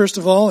Jerusalem, first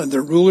of all, and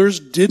their rulers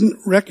didn't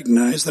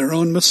recognize their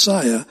own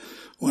Messiah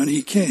when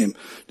he came.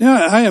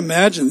 Now, I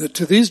imagine that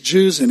to these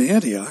Jews in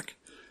Antioch,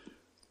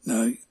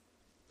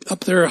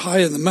 up there high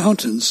in the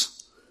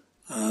mountains,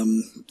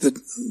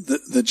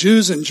 the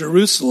Jews in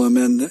Jerusalem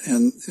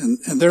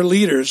and their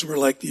leaders were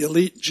like the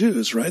elite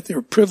Jews, right? They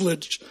were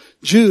privileged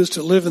Jews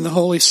to live in the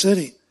holy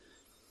city.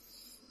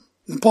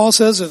 And Paul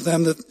says of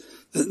them that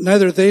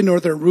neither they nor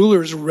their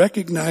rulers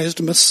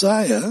recognized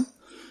Messiah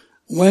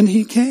when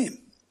he came.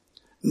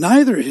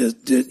 Neither,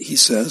 he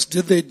says,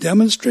 did they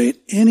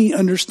demonstrate any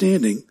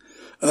understanding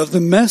of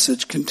the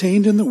message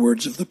contained in the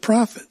words of the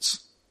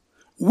prophets,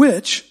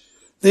 which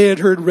they had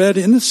heard read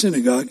in the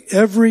synagogue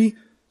every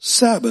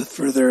Sabbath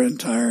for their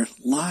entire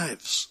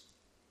lives.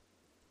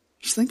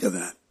 Just think of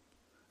that.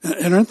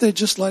 And aren't they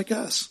just like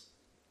us?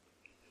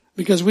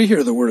 Because we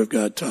hear the Word of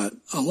God taught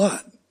a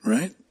lot,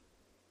 right?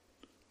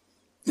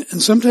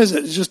 And sometimes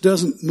it just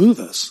doesn't move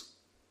us.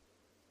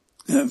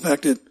 In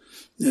fact, it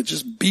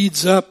just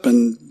beads up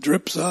and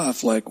drips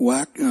off like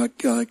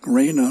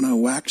rain on a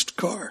waxed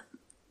car.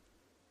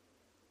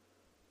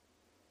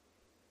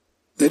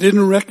 They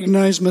didn't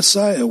recognize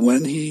Messiah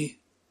when he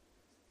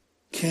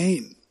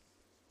came.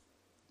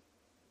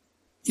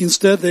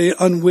 Instead, they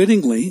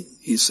unwittingly,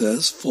 he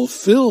says,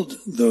 fulfilled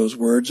those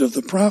words of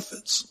the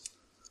prophets.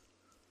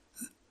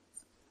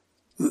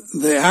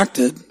 They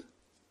acted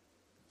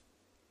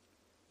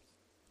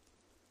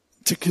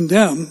to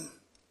condemn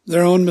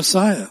their own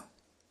Messiah,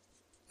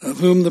 of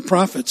whom the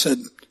prophets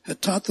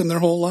had taught them their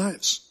whole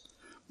lives,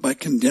 by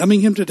condemning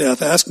him to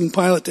death, asking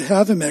Pilate to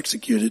have him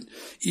executed,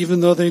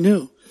 even though they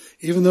knew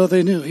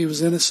he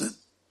was innocent.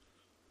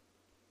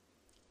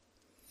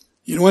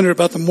 You wonder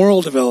about the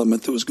moral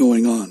development that was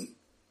going on,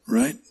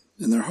 right,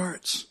 in their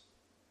hearts.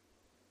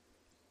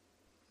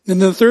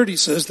 And then third, he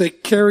says, they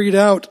carried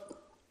out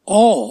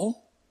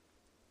all.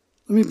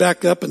 Let me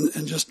back up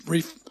and just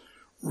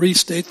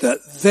restate that.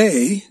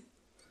 They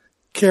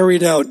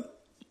carried out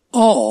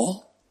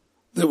all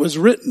that was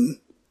written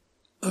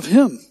of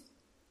him.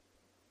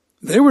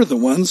 They were the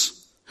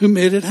ones who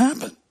made it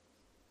happen.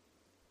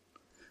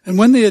 And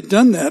when they had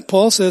done that,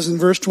 Paul says in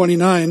verse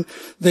 29,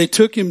 they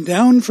took him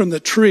down from the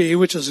tree,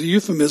 which is a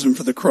euphemism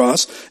for the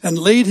cross, and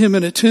laid him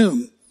in a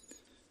tomb.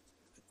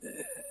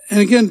 And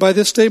again, by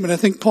this statement, I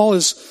think Paul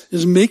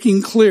is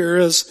making clear,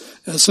 as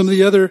some of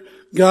the other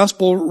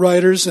gospel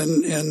writers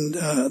and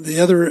the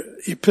other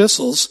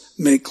epistles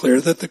make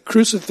clear, that the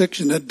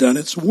crucifixion had done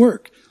its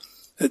work.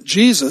 That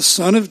Jesus,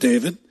 son of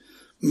David,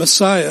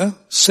 Messiah,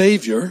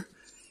 Savior,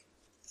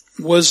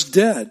 was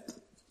dead.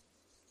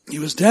 He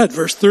was dead.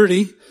 Verse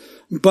 30,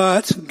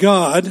 but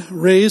God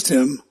raised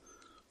him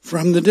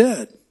from the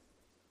dead.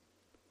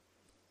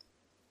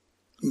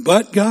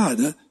 But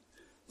God,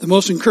 the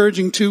most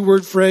encouraging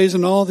two-word phrase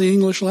in all the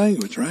English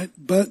language, right?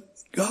 But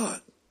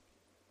God.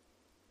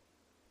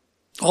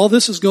 All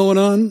this is going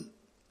on.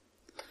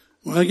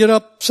 When I get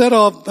upset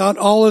about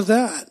all of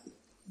that,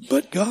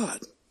 but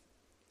God.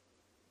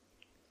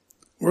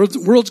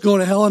 World's going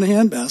to hell in a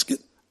handbasket,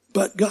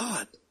 but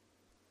God.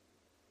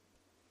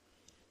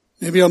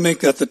 Maybe I'll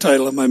make that the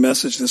title of my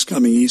message this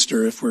coming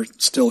Easter if we're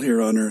still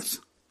here on earth.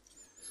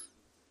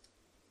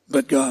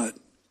 But God.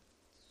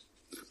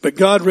 But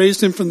God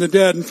raised him from the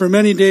dead, and for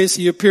many days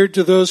he appeared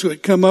to those who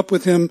had come up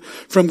with him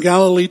from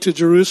Galilee to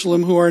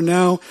Jerusalem, who are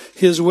now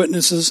his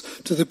witnesses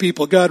to the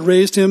people. God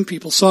raised him.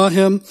 People saw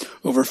him.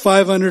 Over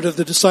 500 of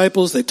the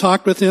disciples, they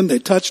talked with him. They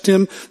touched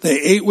him.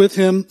 They ate with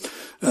him.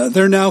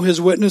 They're now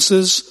his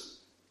witnesses.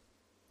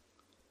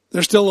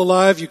 They're still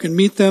alive. You can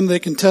meet them. They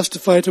can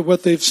testify to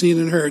what they've seen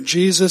and heard.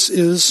 Jesus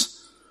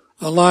is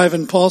alive.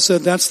 And Paul said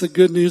that's the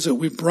good news that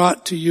we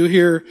brought to you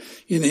here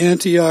in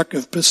Antioch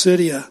of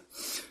Pisidia.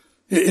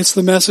 It's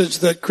the message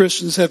that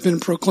Christians have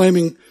been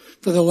proclaiming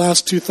for the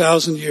last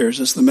 2,000 years.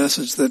 It's the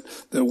message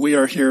that we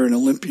are here in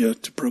Olympia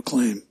to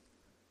proclaim.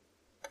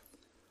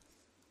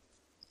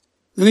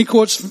 Then he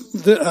quotes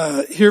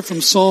here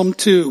from Psalm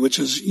 2, which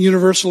is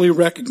universally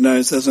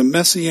recognized as a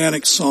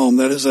messianic psalm.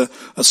 That is a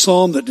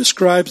psalm that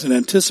describes and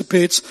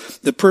anticipates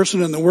the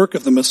person and the work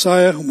of the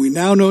Messiah, whom we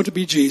now know to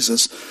be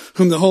Jesus,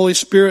 whom the Holy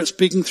Spirit,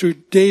 speaking through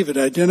David,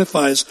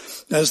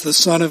 identifies as the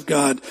Son of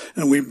God.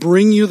 And we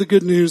bring you the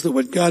good news that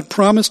what God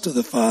promised to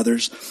the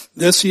fathers,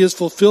 this he has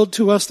fulfilled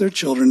to us, their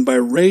children, by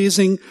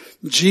raising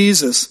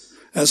Jesus.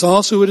 As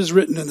also it is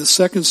written in the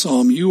second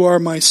psalm, you are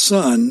my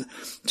son,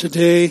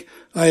 today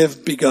I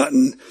have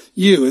begotten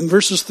you. In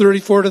verses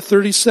 34 to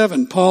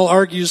 37, Paul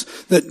argues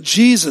that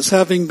Jesus,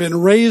 having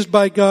been raised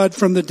by God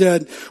from the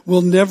dead,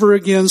 will never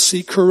again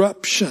see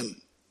corruption.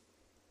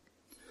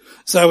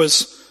 As I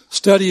was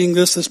studying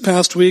this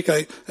past week,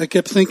 I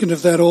kept thinking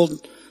of that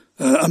old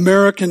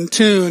American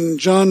tune,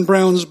 John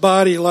Brown's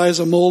body lies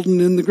a molten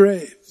in the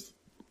grave.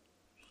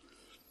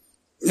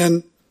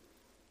 And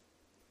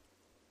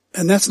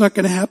that's not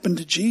going to happen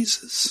to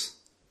Jesus.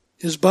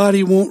 His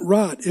body won't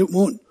rot. It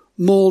won't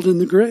mold in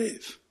the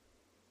grave.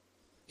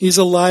 He's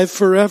alive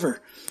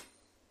forever.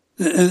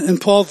 And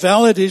Paul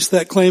validates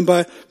that claim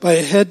by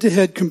a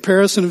head-to-head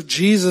comparison of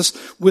Jesus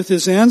with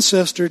his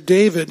ancestor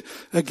David,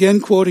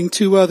 again quoting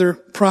two other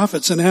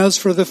prophets. And as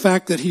for the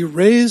fact that he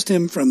raised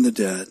him from the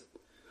dead,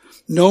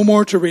 no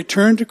more to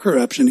return to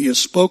corruption, he has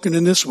spoken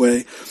in this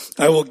way,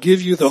 I will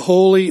give you the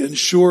holy and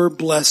sure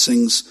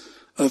blessings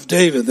of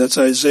David. That's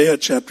Isaiah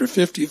chapter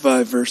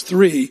 55, verse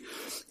 3.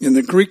 In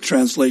the Greek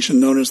translation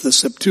known as the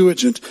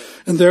Septuagint.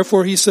 And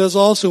therefore he says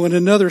also in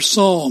another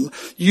psalm,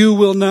 you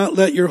will not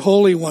let your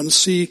Holy One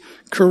see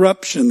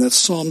corruption. That's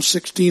Psalm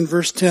 16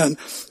 verse 10.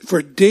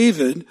 For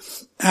David,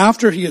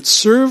 after he had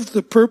served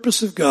the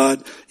purpose of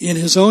God in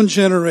his own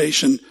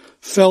generation,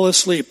 fell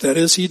asleep. That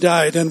is, he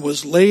died and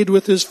was laid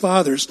with his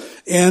fathers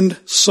and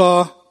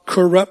saw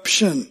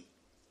corruption.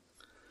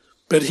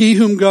 But he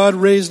whom God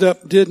raised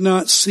up did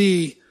not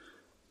see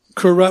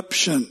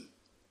corruption.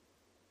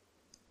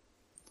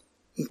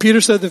 And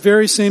Peter said the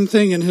very same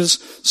thing in his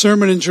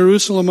sermon in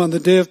Jerusalem on the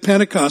day of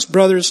Pentecost.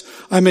 Brothers,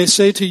 I may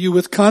say to you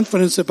with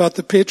confidence about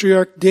the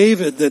patriarch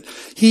David that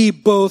he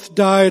both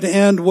died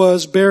and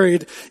was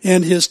buried,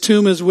 and his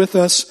tomb is with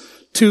us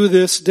to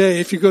this day.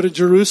 If you go to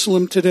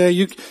Jerusalem today,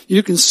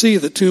 you can see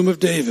the tomb of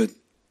David.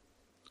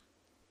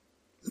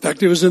 In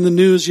fact, it was in the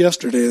news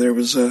yesterday. There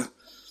was a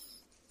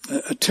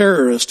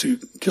terrorist who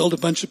killed a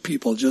bunch of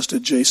people just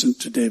adjacent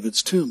to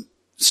David's tomb.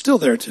 It's still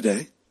there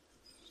today.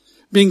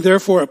 Being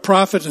therefore a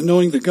prophet and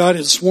knowing that God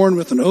had sworn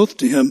with an oath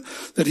to him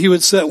that he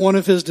would set one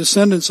of his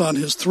descendants on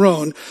his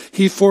throne,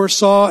 he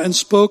foresaw and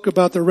spoke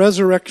about the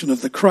resurrection of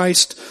the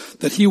Christ,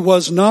 that he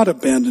was not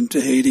abandoned to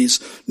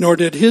Hades, nor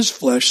did his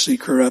flesh see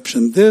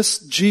corruption. This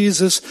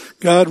Jesus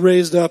God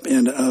raised up,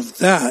 and of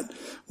that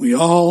we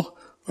all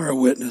are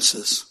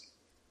witnesses.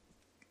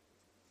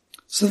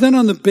 So then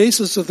on the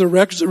basis of the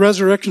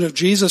resurrection of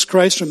Jesus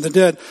Christ from the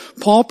dead,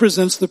 Paul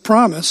presents the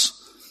promise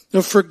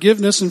of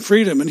forgiveness and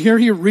freedom. And here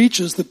he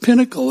reaches the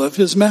pinnacle of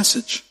his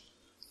message.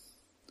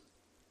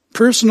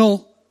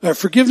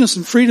 Forgiveness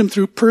and freedom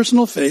through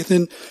personal faith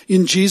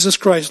in Jesus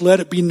Christ. Let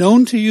it be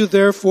known to you,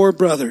 therefore,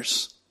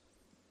 brothers,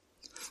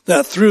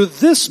 that through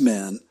this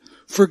man,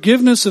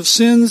 forgiveness of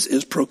sins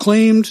is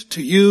proclaimed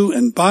to you,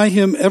 and by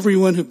him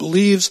everyone who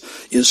believes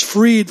is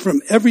freed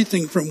from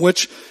everything from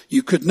which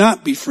you could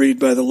not be freed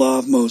by the law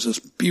of Moses.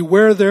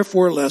 Beware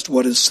therefore lest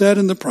what is said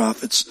in the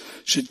prophets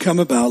should come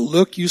about.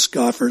 Look, you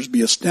scoffers,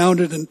 be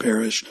astounded and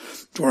perish,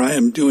 for I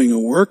am doing a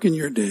work in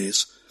your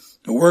days,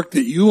 a work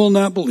that you will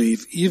not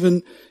believe,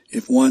 even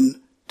if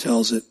one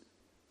tells it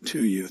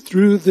to you.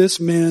 Through this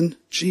man,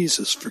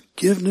 Jesus,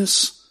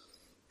 forgiveness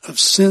of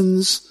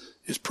sins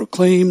is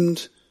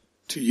proclaimed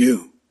to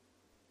you.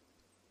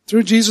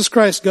 Through Jesus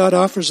Christ, God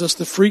offers us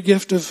the free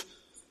gift of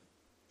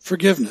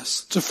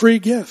forgiveness. It's a free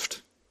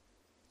gift.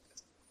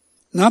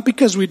 Not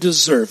because we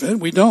deserve it,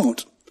 we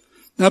don't.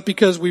 Not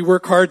because we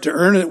work hard to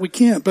earn it, we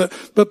can't.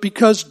 But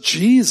because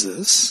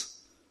Jesus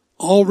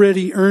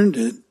already earned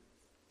it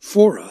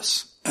for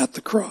us at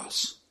the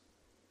cross.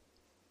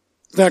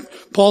 In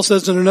fact, Paul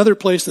says in another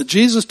place that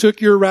Jesus took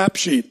your rap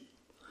sheet.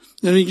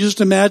 And you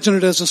just imagine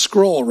it as a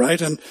scroll,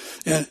 right? And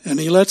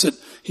he lets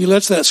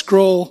that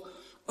scroll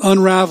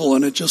unravel,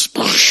 and it just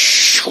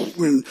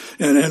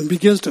and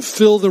begins to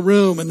fill the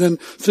room and then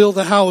fill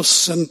the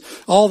house and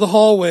all the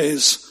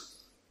hallways,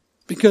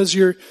 because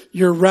your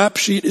rap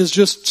sheet is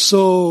just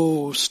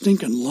so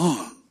stinking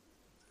long.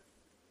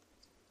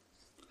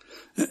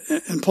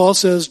 And Paul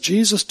says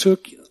Jesus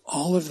took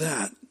all of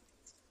that,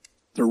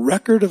 the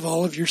record of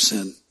all of your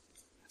sin,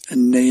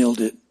 and nailed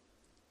it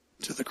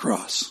to the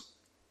cross.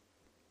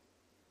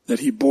 That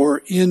he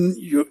bore in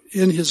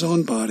his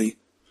own body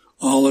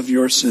all of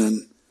your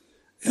sin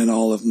and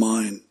all of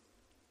mine.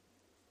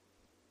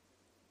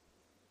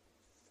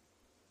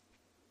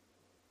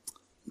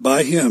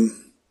 By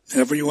him,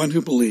 everyone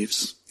who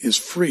believes is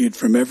freed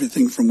from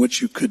everything from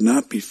which you could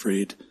not be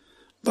freed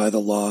by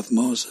the law of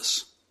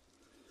Moses.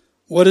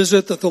 What is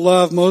it that the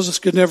law of Moses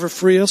could never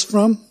free us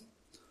from?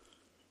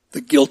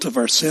 The guilt of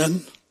our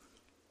sin,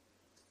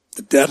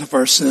 the debt of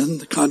our sin,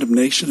 the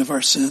condemnation of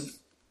our sin.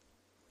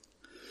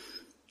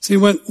 See,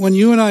 when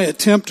you and I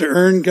attempt to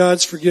earn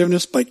God's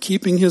forgiveness by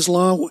keeping His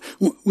law,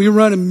 we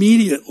run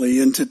immediately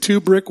into two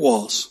brick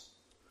walls.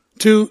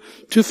 Two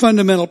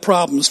fundamental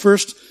problems.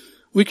 First,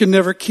 we can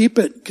never keep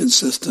it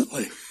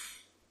consistently.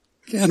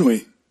 Can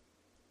we?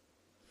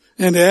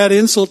 And to add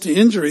insult to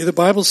injury, the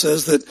Bible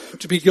says that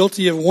to be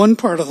guilty of one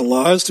part of the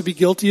law is to be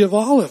guilty of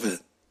all of it.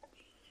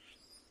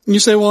 And you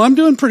say, well, I'm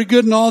doing pretty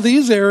good in all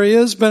these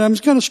areas, but I'm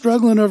kind of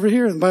struggling over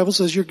here. And the Bible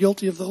says you're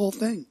guilty of the whole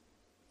thing.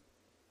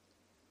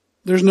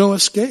 There's no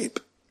escape.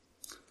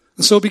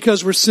 And so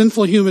because we're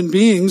sinful human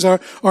beings,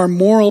 our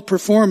moral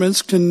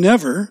performance can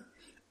never,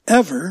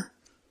 ever,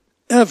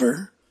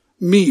 ever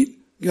meet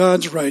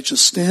God's righteous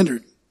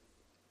standard.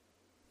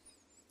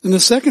 And the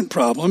second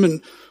problem,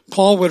 and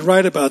Paul would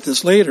write about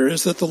this later,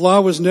 is that the law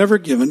was never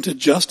given to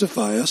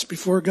justify us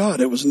before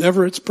God. It was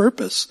never its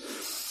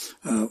purpose.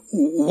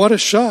 What a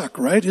shock,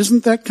 right?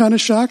 Isn't that kind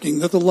of shocking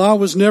that the law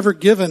was never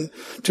given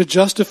to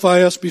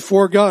justify us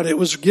before God? It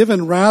was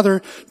given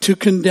rather to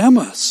condemn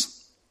us,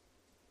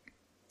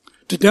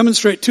 to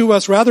demonstrate to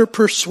us rather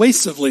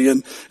persuasively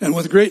and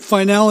with great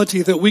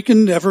finality that we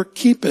can never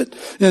keep it.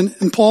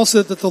 And Paul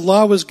said that the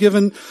law was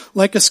given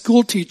like a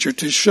school teacher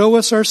to show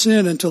us our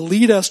sin and to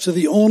lead us to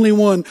the only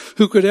one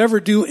who could ever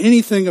do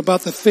anything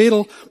about the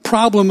fatal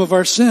problem of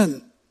our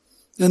sin.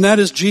 And that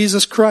is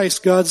Jesus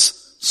Christ,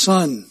 God's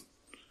Son,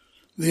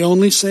 the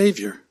only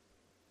Savior.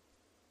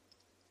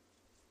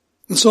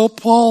 And so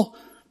Paul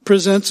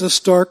presents a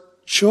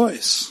stark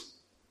choice.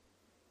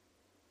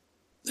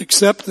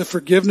 Accept the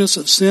forgiveness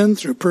of sin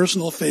through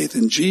personal faith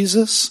in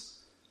Jesus,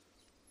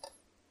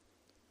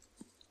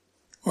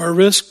 or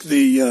risk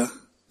the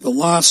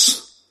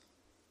loss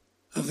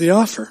of the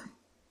offer.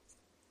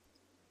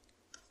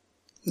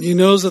 And he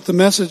knows that the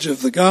message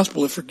of the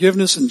gospel of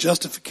forgiveness and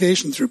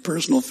justification through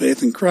personal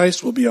faith in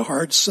Christ will be a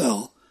hard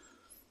sell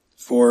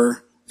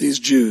for these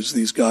Jews,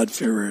 these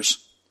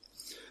God-fearers.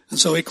 And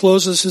so he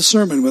closes his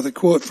sermon with a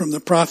quote from the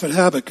prophet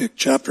Habakkuk,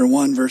 chapter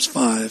 1, verse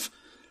 5.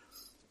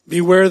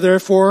 Beware,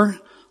 therefore,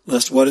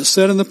 lest what is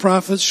said in the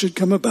prophets should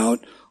come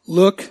about.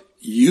 Look,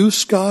 you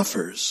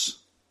scoffers,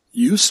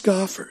 you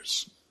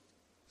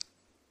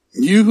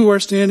who are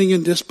standing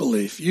in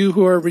disbelief, you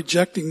who are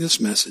rejecting this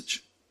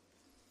message,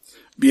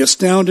 be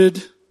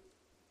astounded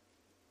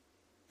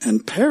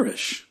and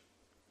perish,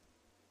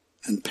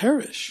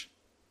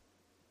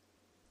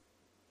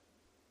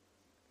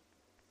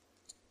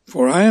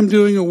 For I am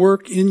doing a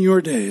work in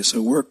your days,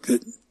 a work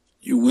that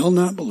you will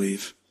not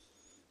believe,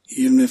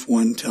 even if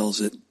one tells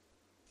it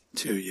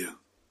to you.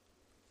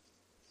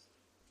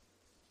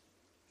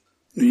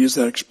 We use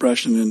that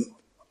expression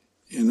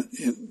in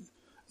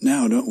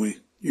now, don't we?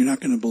 You're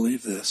not going to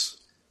believe this.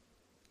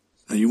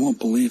 Now, you won't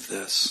believe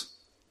this.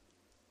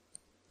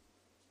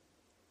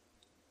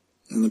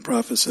 And the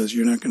prophet says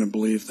you're not going to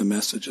believe the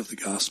message of the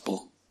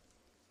gospel,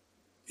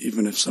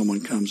 even if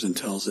someone comes and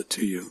tells it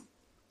to you.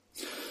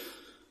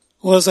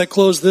 Well, as I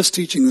close this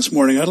teaching this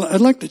morning,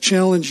 I'd like to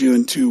challenge you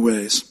in two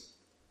ways.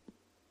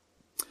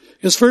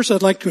 Because first,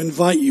 I'd like to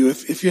invite you,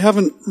 if you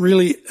haven't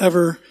really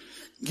ever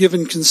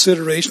given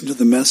consideration to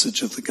the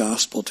message of the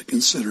gospel, to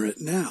consider it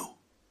now.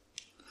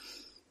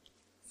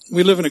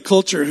 We live in a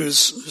culture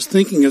whose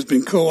thinking has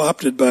been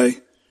co-opted by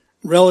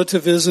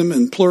relativism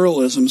and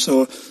pluralism,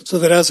 so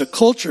that as a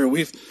culture,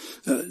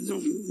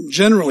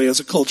 generally as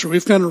a culture,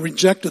 we've kind of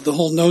rejected the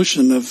whole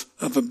notion of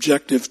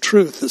objective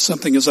truth, that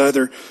something is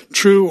either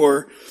true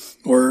or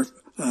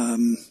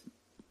in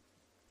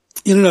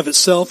and of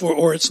itself,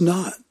 or it's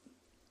not.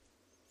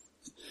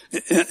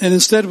 And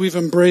instead we've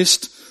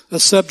embraced a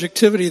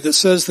subjectivity that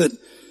says that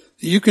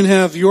you can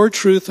have your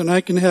truth and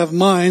I can have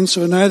mine,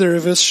 so neither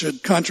of us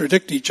should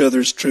contradict each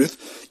other's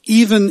truth,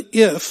 even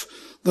if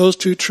those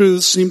two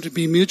truths seem to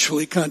be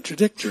mutually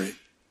contradictory.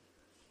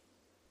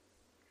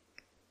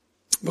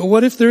 But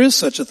what if there is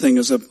such a thing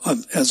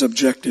as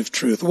objective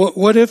truth?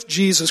 What if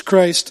Jesus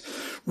Christ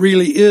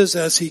really is,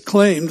 as he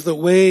claimed, the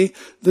way,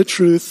 the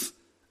truth,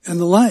 and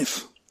the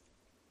life?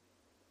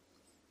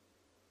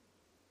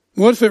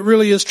 What if it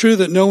really is true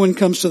that no one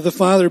comes to the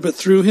Father but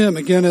through him,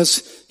 again,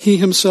 as he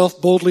himself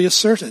boldly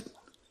asserted?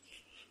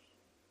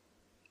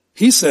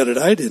 He said it,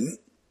 I didn't.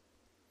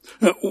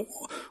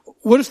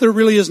 What if there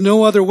really is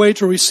no other way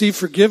to receive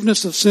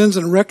forgiveness of sins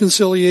and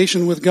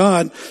reconciliation with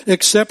God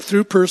except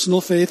through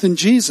personal faith in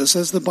Jesus,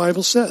 as the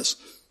Bible says?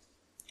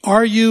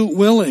 Are you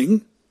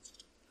willing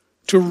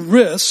to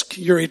risk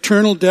your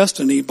eternal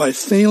destiny by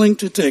failing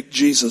to take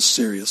Jesus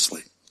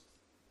seriously?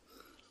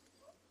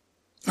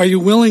 Are you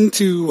willing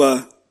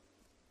to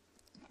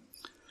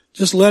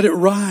just let it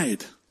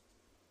ride?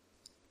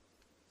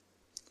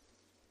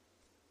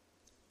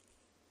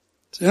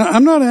 See,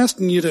 I'm not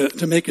asking you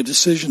to make a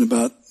decision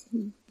about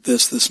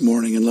this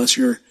morning unless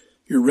you're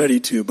ready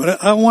to.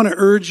 But I want to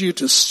urge you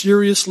to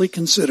seriously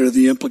consider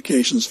the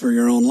implications for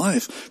your own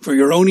life, for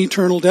your own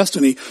eternal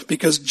destiny,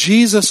 because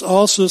Jesus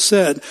also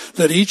said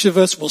that each of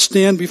us will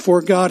stand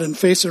before God and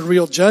face a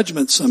real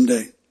judgment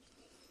someday.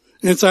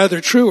 And it's either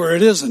true or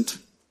it isn't.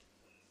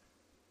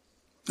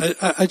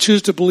 I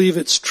choose to believe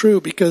it's true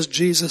because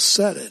Jesus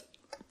said it.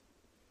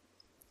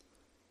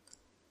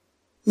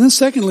 And then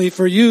secondly,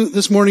 for you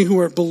this morning who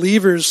are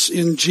believers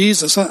in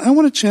Jesus, I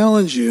want to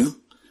challenge you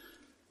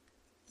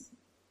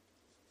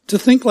to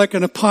think like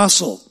an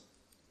apostle,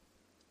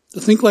 to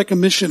think like a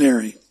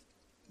missionary.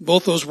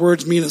 Both those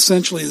words mean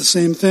essentially the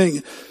same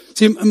thing.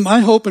 See, my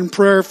hope and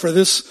prayer for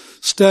this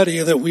study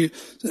that we,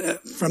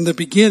 from the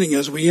beginning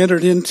as we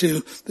entered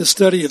into the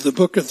study of the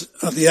book of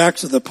the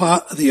Acts of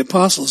the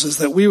Apostles, is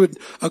that we would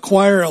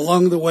acquire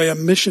along the way a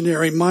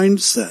missionary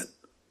mindset,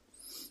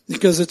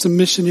 because it's a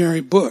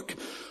missionary book.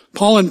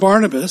 Paul and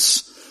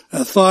Barnabas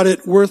thought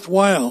it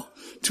worthwhile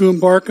to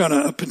embark on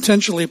a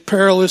potentially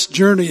perilous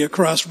journey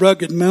across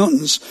rugged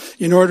mountains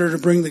in order to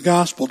bring the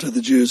gospel to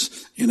the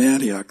Jews in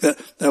Antioch.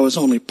 That was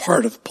only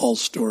part of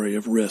Paul's story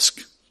of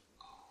risk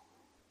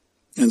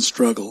and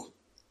struggle.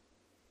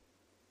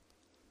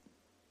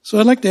 So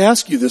I'd like to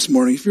ask you this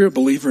morning, if you're a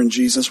believer in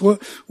Jesus,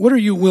 what are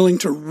you willing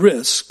to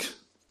risk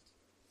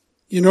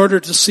in order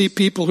to see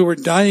people who are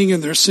dying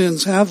in their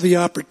sins have the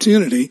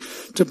opportunity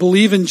to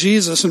believe in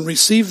Jesus and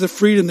receive the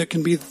freedom that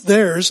can be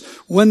theirs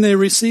when they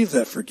receive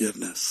that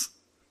forgiveness?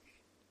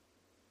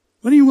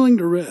 What are you willing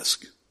to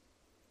risk?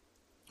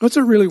 What's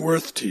it really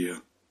worth to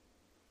you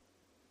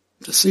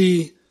to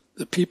see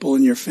the people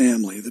in your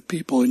family, the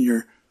people in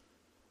your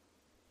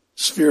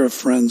sphere of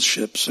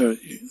friendships,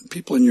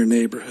 people in your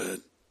neighborhood,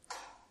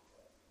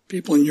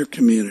 people in your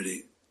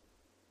community,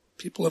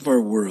 people of our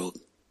world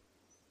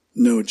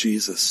know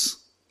Jesus?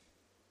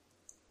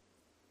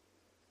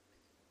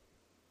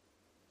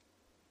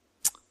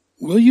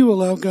 Will you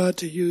allow God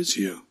to use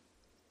you?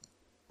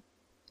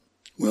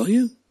 Will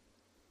you?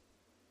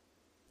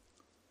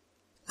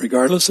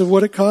 Regardless of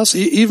what it costs,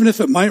 even if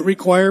it might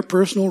require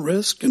personal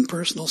risk and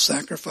personal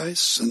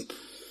sacrifice and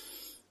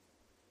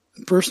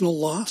personal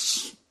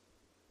loss.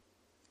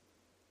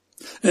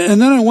 And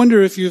then I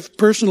wonder if you've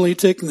personally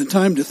taken the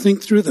time to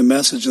think through the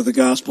message of the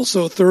gospel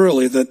so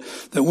thoroughly that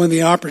when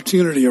the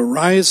opportunity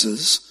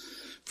arises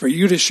for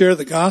you to share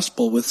the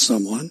gospel with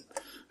someone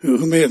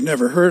who may have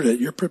never heard it,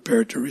 you're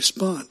prepared to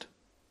respond.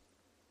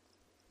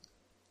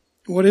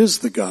 What is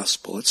the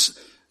gospel?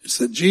 It's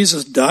that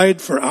Jesus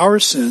died for our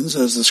sins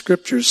as the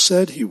scriptures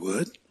said he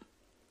would,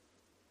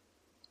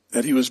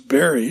 that he was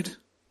buried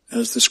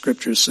as the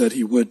scriptures said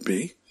he would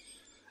be,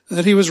 and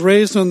that he was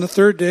raised on the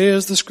third day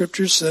as the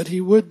scriptures said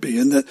he would be,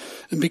 and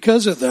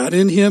because of that,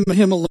 in him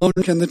alone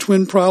can the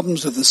twin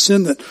problems of the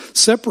sin that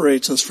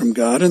separates us from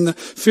God and the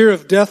fear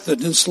of death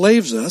that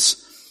enslaves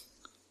us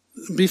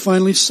be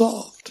finally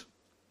solved.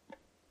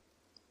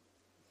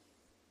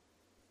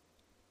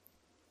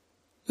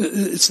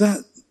 It's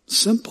that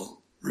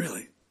simple,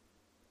 really.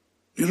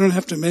 You don't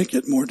have to make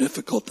it more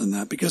difficult than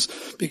that,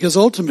 because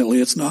ultimately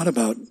it's not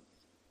about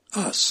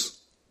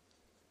us.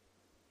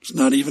 It's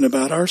not even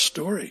about our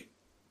story.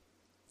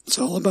 It's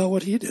all about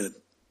what he did.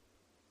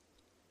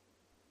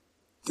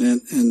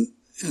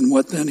 And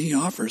what then he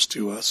offers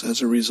to us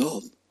as a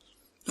result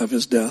of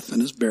his death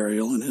and his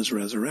burial and his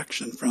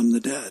resurrection from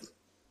the dead.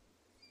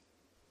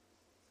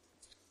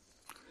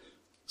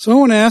 So I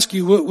want to ask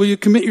you, will you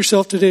commit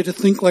yourself today to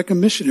think like a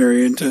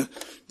missionary and to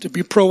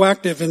be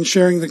proactive in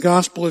sharing the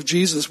gospel of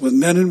Jesus with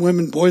men and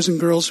women, boys and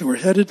girls who are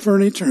headed for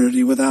an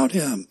eternity without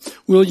him?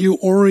 Will you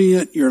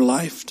orient your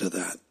life to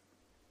that?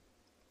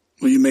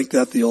 Will you make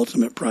that the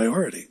ultimate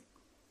priority?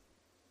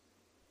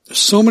 There's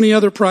so many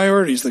other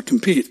priorities that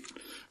compete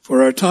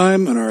for our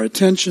time and our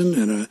attention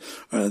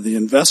and the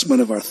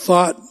investment of our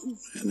thought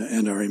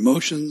and our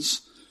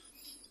emotions.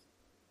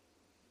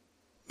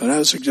 But I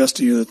would suggest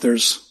to you that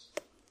there's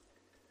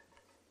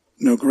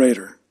no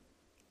greater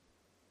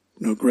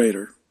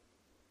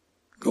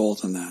goal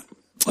than that.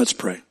 Let's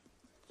pray.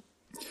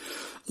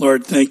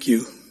 Lord, thank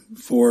you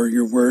for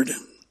your word.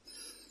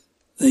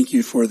 Thank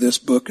you for this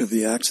book of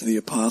the Acts of the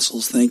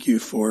Apostles. Thank you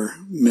for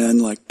men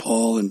like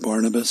Paul and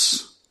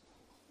Barnabas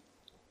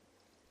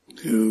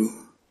who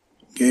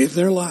gave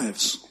their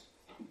lives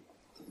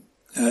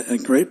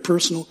at great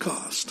personal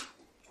cost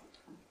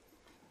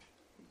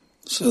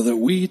so that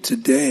we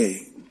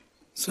today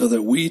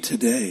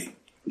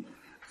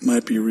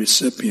might be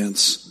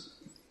recipients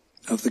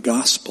of the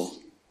gospel,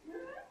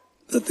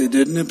 that they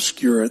didn't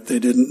obscure it, they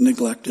didn't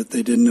neglect it,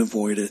 they didn't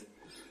avoid it,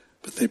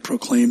 but they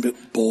proclaimed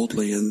it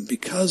boldly. And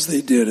because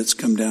they did, it's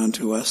come down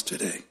to us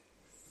today.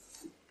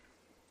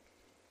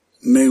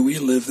 May we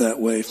live that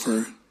way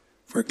for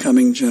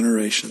coming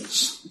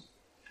generations,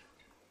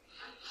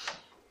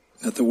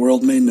 that the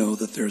world may know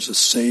that there's a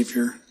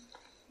Savior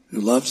who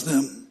loves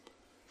them,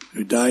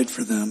 who died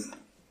for them,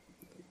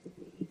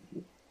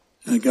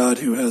 and a God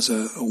who has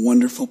a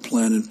wonderful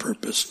plan and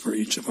purpose for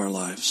each of our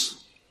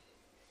lives.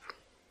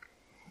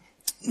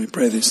 We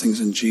pray these things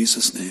in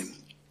Jesus' name.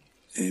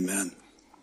 Amen.